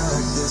just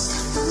like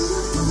this.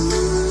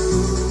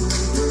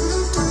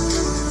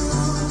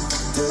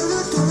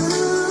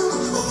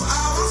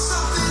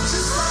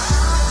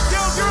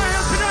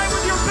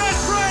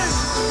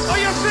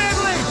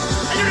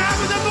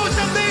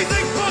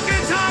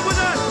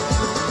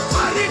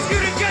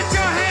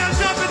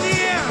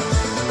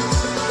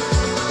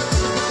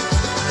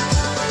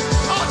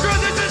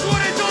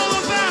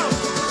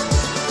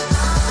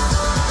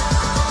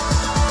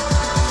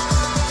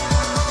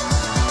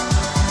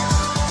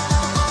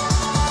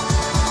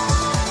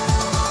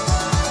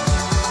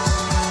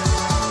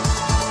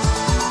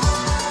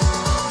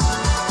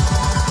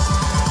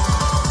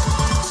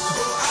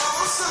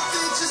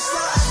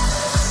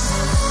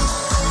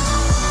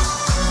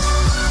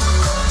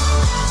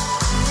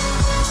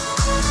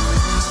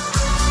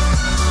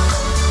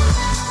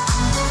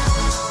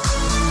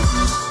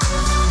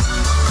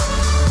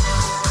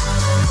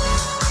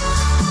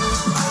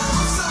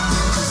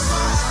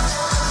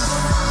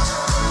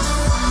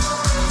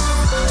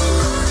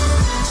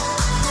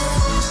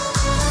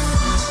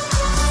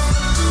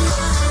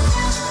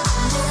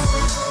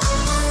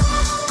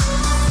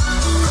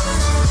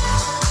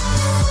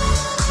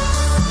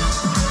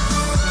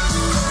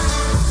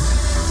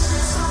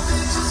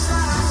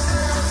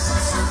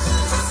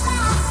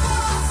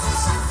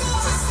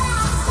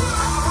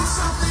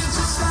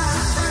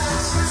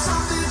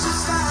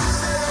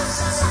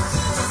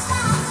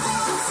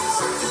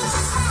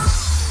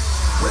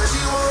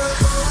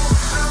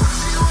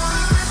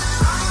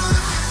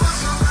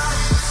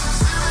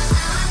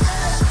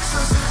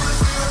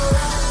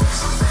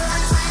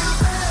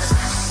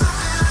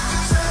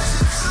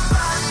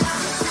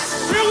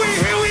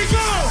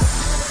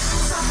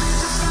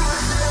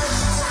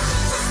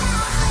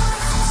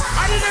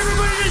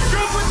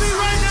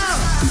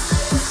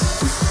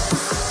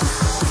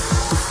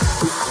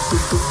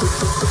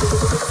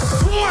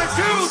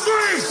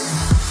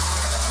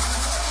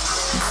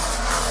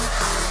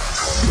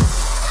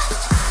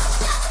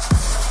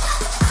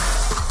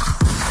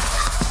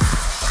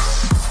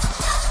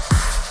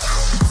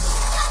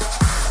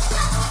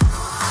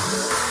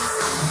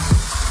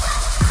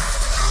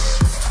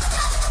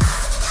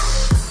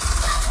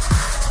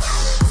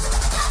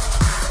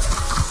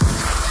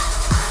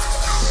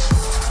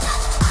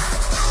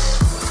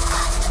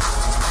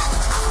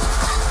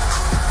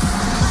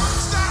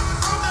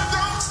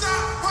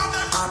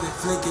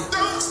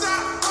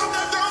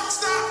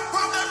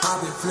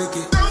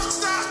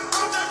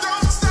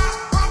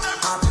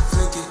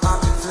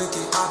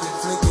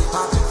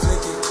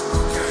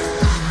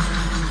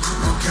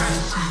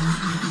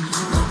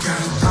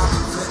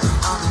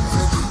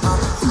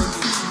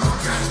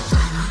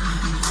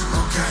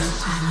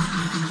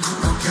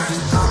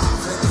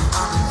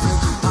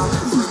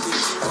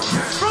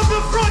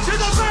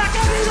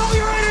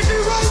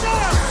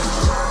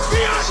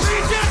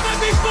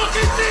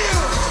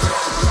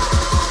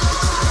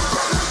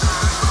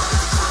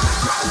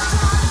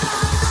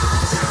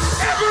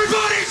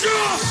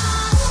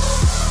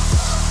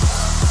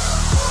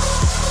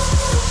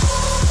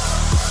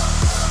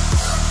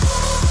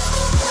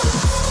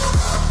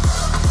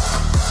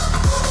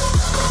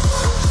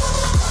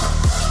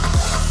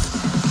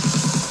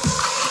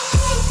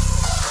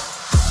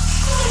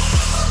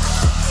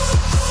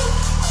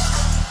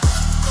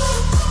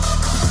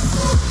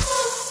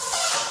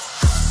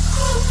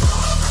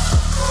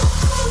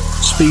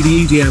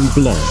 Speedy EDM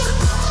blog.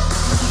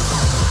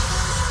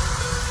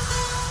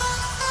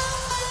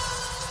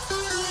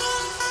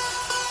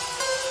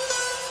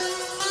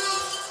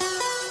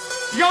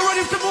 Y'all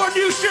ready for some more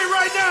new shit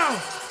right now?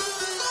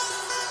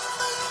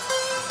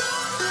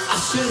 I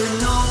should've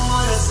known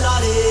what I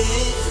started.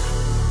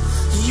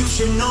 You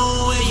should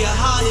know where your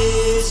heart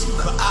is.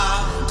 But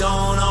I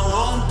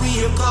won't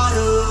be a part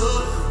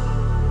of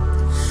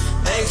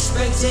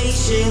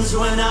expectations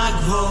when I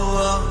grow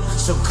up.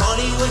 So call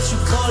it what you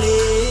call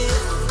it.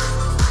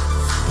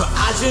 But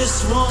I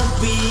just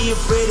won't be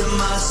afraid of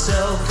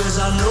myself, cause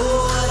I know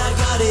what I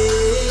got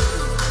it.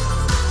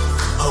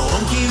 I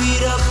won't give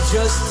it up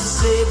just to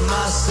save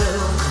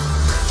myself.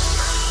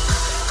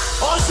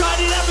 All tried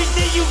it,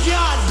 everything you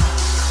got.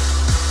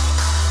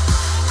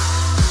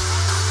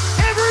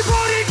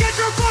 Everybody get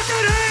your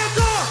fucking hands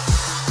up!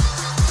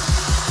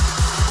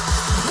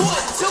 1,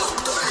 2,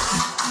 3.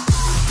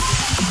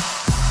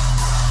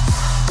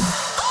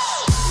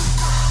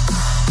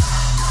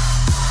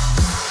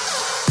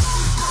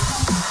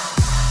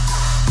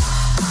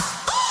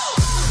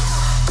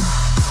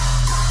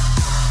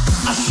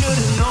 I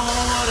should've known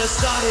what I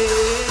started.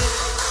 started.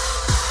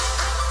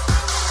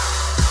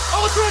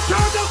 Ultra,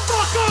 turn the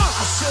fuck up!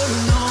 I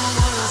should've known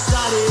when I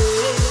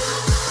started.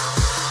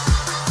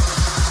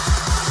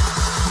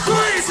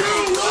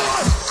 3, 2,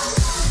 1!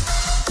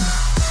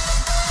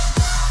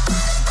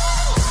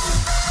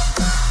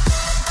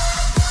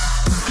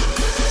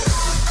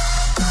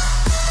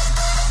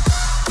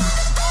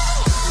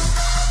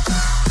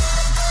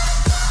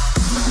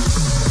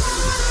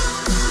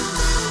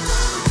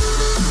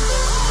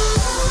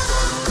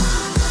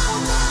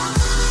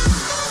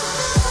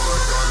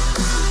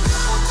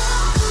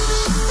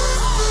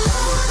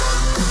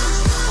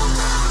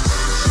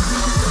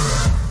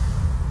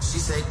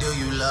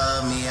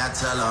 I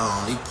tell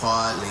her only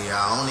partly.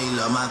 I only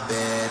love my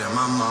bed and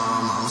my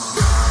mom, I'm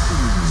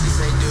sorry. She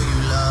say, do you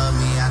love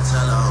me? I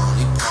tell her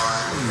only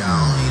partly. I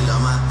only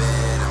love my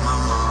bed and my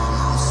mom,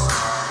 I'm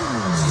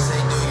sorry. She say,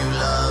 do you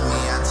love me?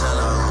 I tell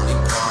her only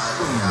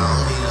partly. I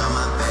only love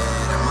my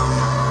bed and my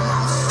mom,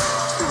 I'm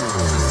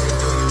sorry. She say,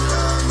 do you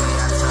love me?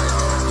 I tell her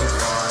only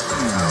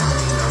partly. I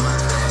only love my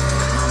bed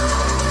and my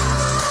mom, I'm sorry. She say, do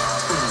you love me? I tell her only partly. I only love my bed and my mom.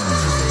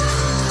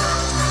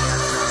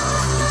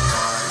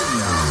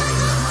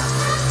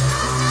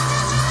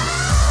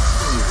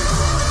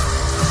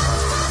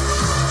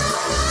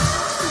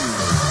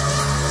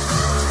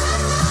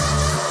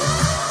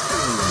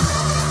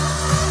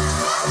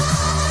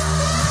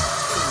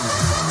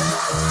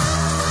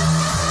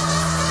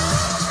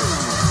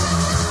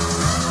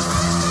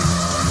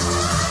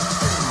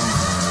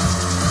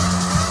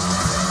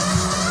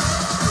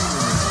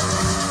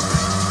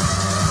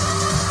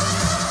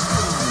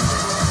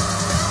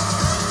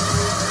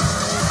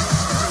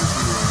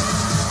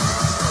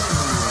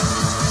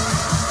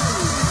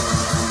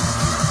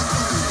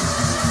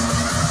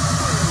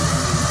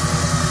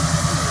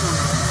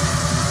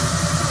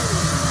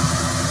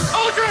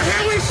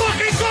 Here we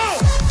fucking go!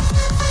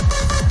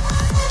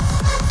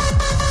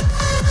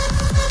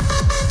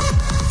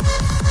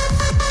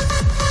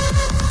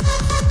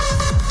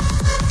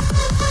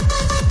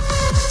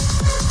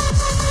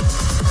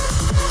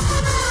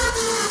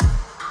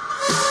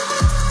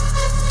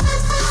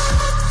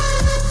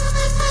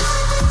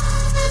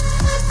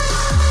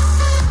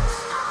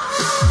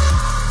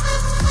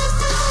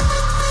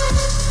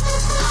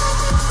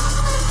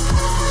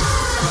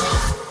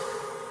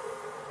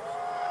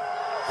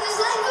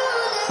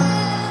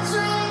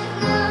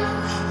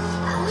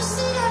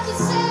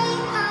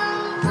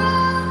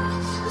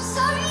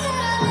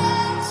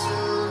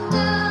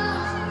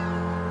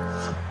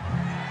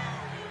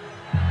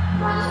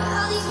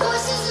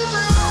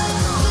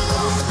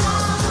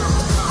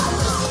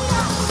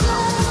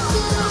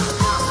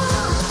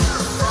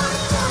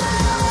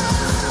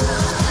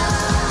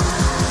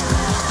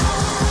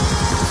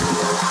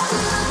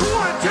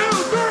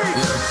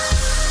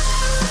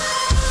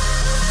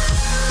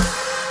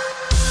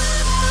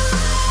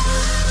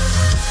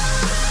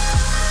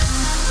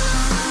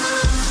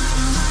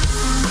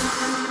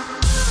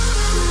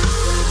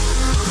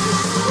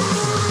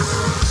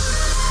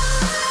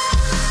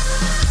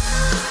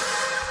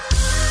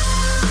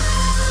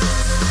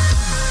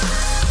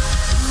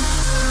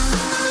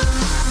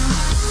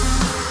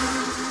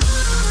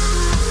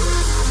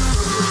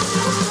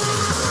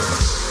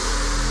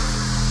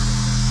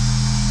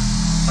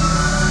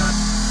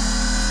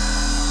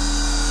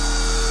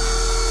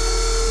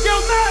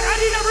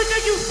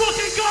 Everything you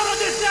fucking got on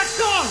this next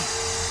song!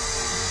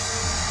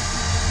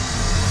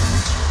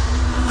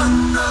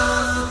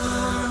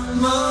 Another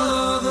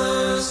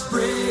mother's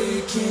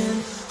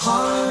breaking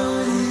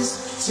heart is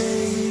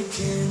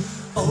taking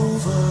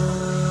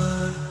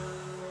over.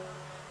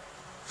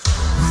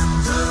 When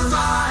the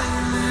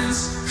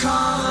violence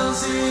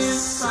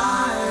causes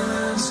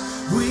silence,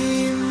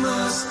 we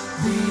must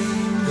be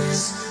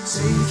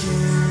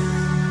mistaken.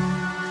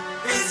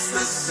 It's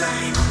the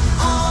same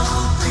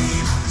old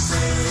theme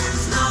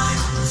since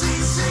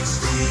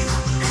 1916.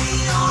 In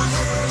your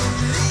head,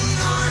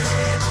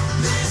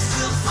 they're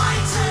still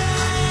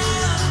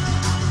fighting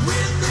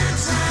with their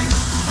tanks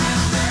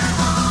and their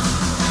bombs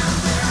and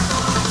their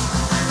bombs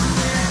and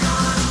their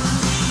guns.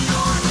 In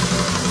your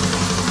head,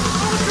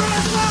 Ultra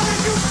as loud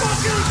as you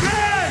fucking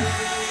can!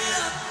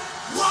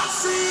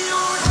 what's in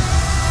your head?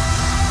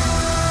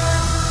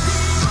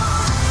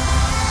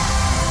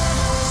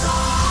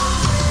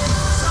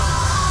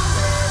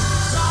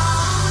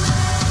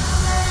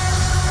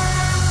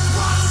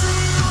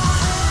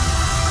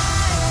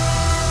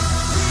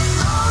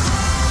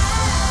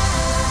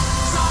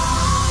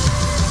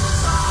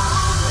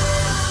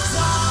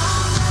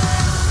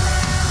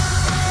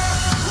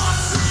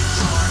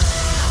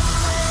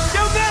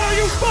 Are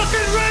you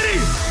fucking ready?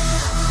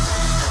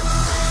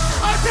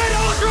 I said,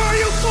 Ultra, are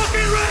you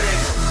fucking ready?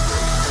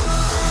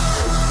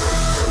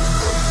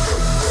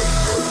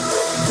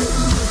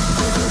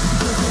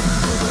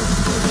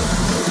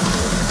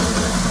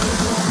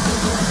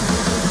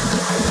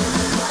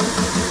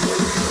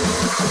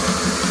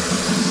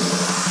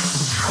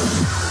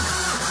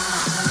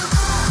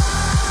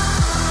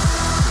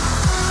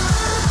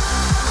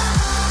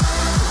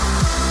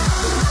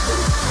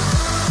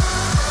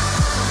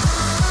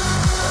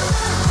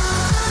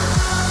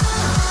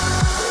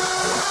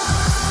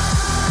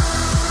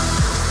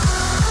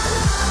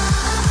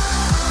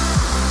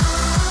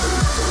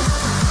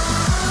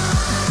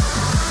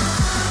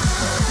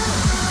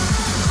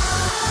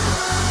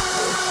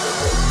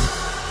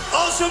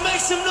 So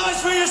make some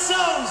noise for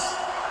yourselves.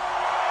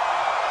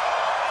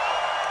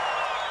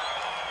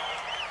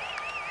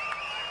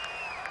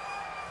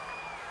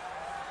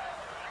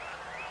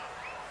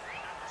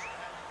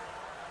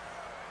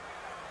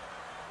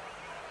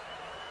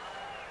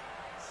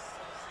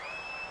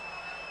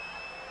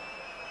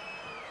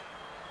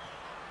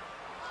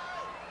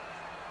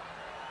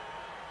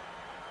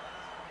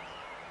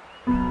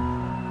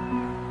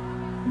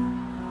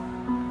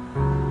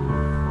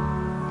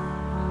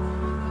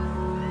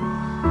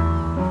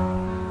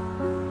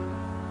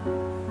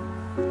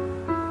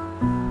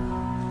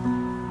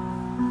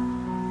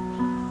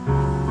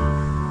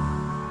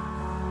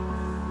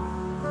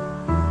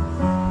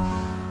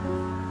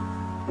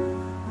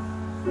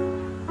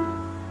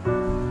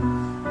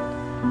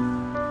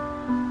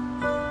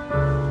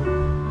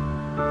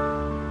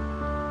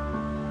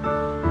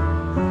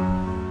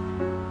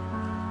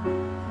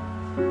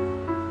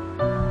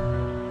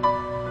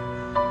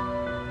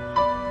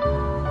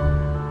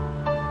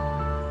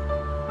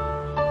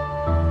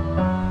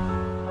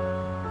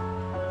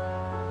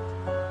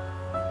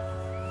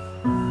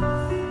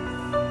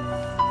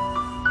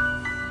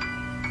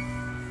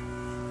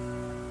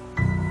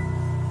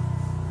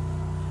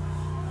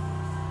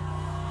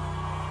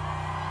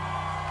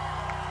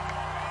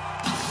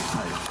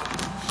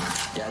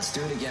 Yeah, let's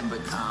do it again, but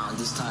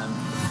this time,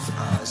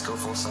 let's go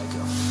full psycho.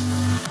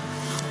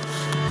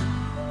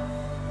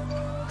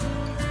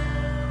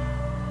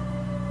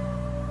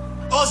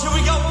 Also,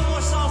 we got one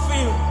more song for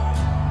you.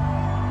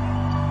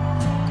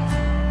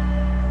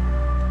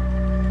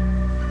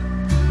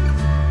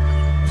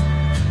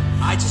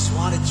 I just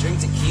wanna drink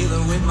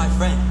tequila with my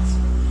friends.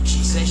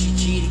 She says she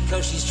cheated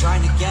cause she's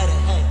trying to get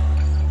ahead.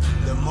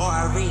 The more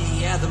I read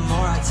it, yeah, the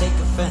more I take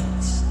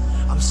offense.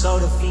 I'm so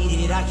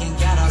defeated, I can't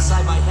get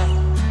outside my head.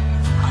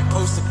 I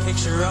post a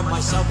picture of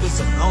myself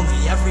cause I'm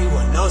lonely.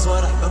 Everyone knows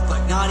what I look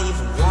like, not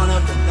even one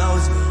of them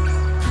knows me.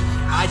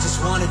 I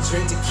just wanna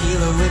drink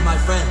tequila with my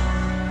friend.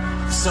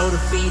 I'm so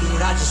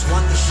defeated, I just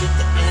want this shit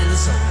to end.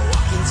 So I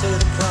walk into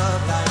the club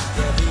like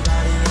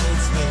everybody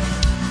hates me.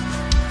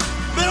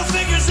 Middle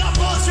fingers up,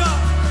 ultra! I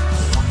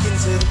walk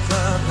into the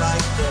club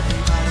like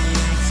everybody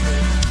hates me.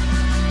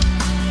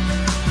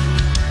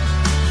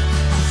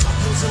 I'm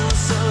talking to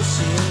myself,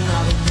 shit,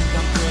 now they think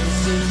I'm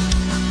crazy.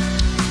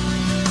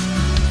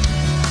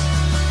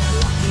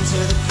 To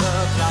the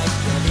club like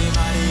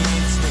everybody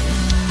hates me.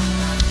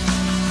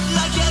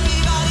 Like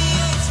everybody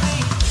hates me.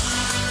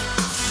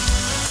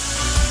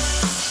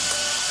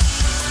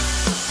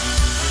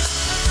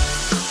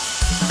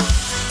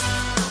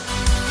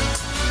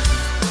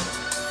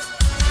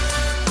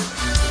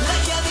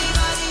 Like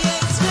everybody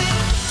hates me.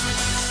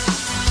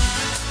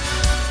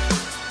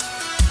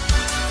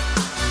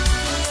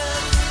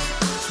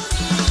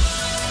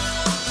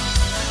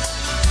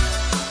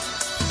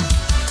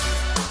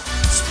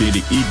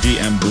 Speedy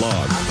EDM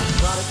blog. I'm a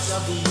product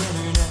of the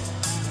internet.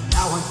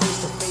 Now I'm face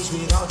to face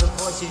with all the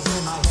voices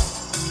in my head.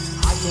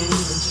 I can't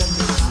even check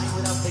the time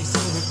without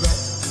facing regret.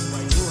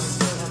 Why do I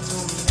still have to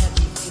mean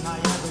everything I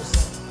ever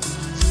said?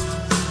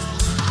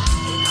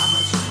 And I'm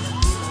not trying to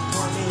be like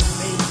more me and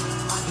me.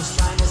 I'm just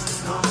trying to stay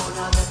normal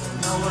now that they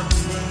know what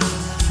it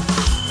means.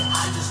 Yeah,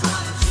 I just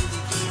want to drink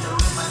tequila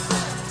with my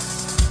friends.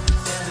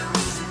 They're the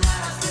reason that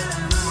I still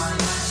am who I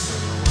am. So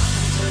I walk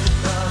into the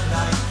club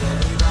like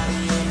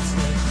everybody hates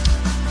me.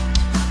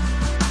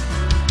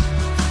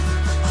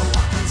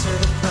 To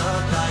the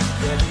club like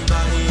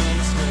everybody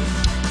hates me.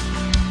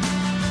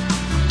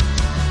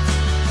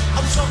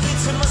 I'm talking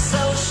to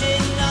myself,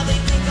 shit, now they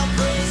think I'm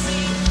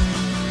crazy.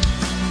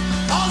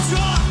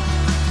 Ultra!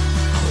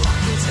 I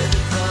walk into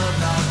the club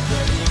like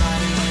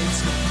everybody hates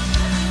me.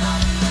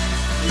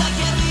 Like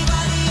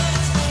everybody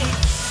hates me.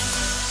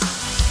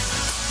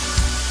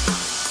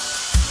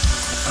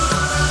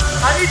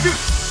 I need to.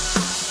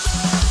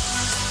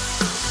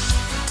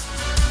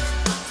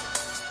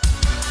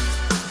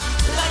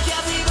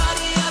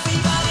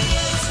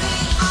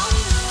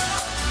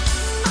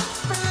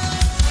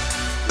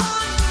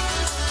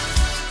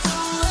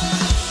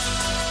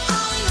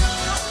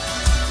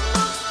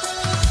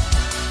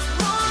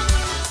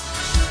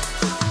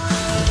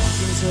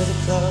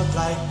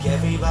 Like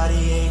everybody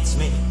hates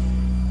me.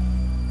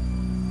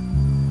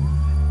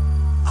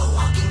 I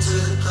walk into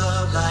the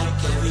club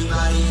like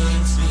everybody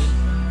hates me.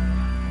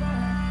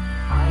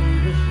 I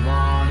just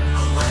wanna.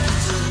 I went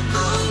into the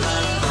club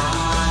like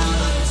everybody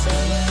hates me.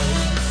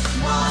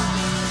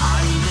 I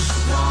just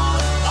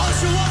wanna.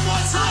 Also one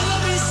more time,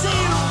 let me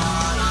see you.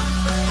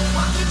 I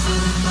walk into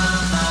the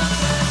club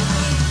like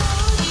everybody.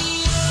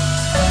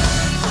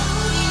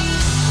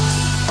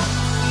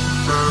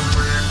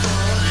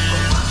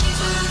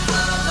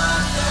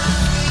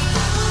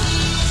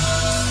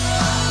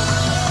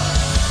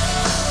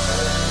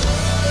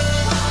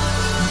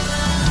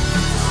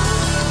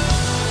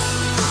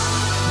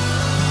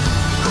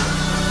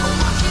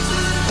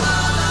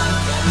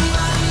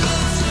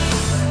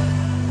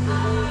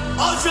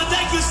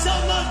 Thank you so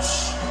much.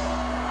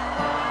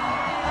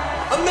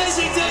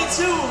 Amazing day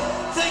two.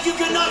 Thank you,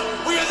 good night.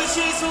 We are the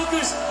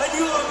Chainsmokers, and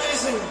you are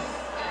amazing.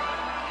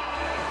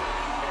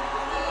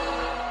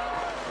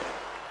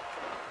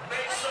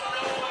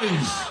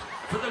 noise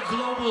for the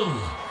global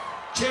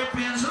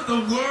champions of the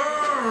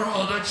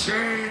world, the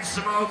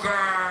Chainsmokers.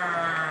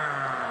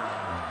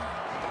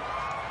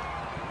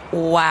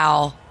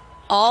 Wow.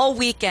 All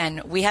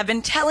weekend, we have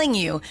been telling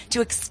you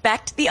to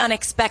expect the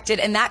unexpected,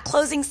 and that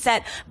closing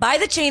set by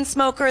the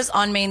Chainsmokers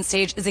on main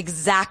stage is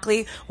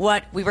exactly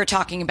what we were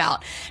talking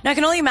about. Now, I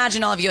can only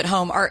imagine all of you at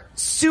home are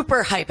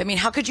super hype. I mean,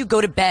 how could you go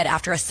to bed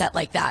after a set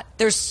like that?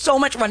 There's so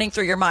much running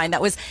through your mind.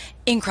 That was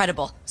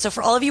incredible. So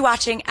for all of you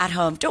watching at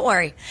home, don't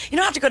worry. You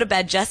don't have to go to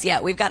bed just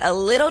yet. We've got a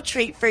little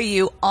treat for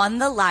you on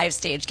the live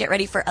stage. Get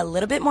ready for a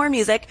little bit more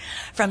music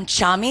from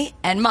Chami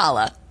and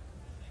Mala.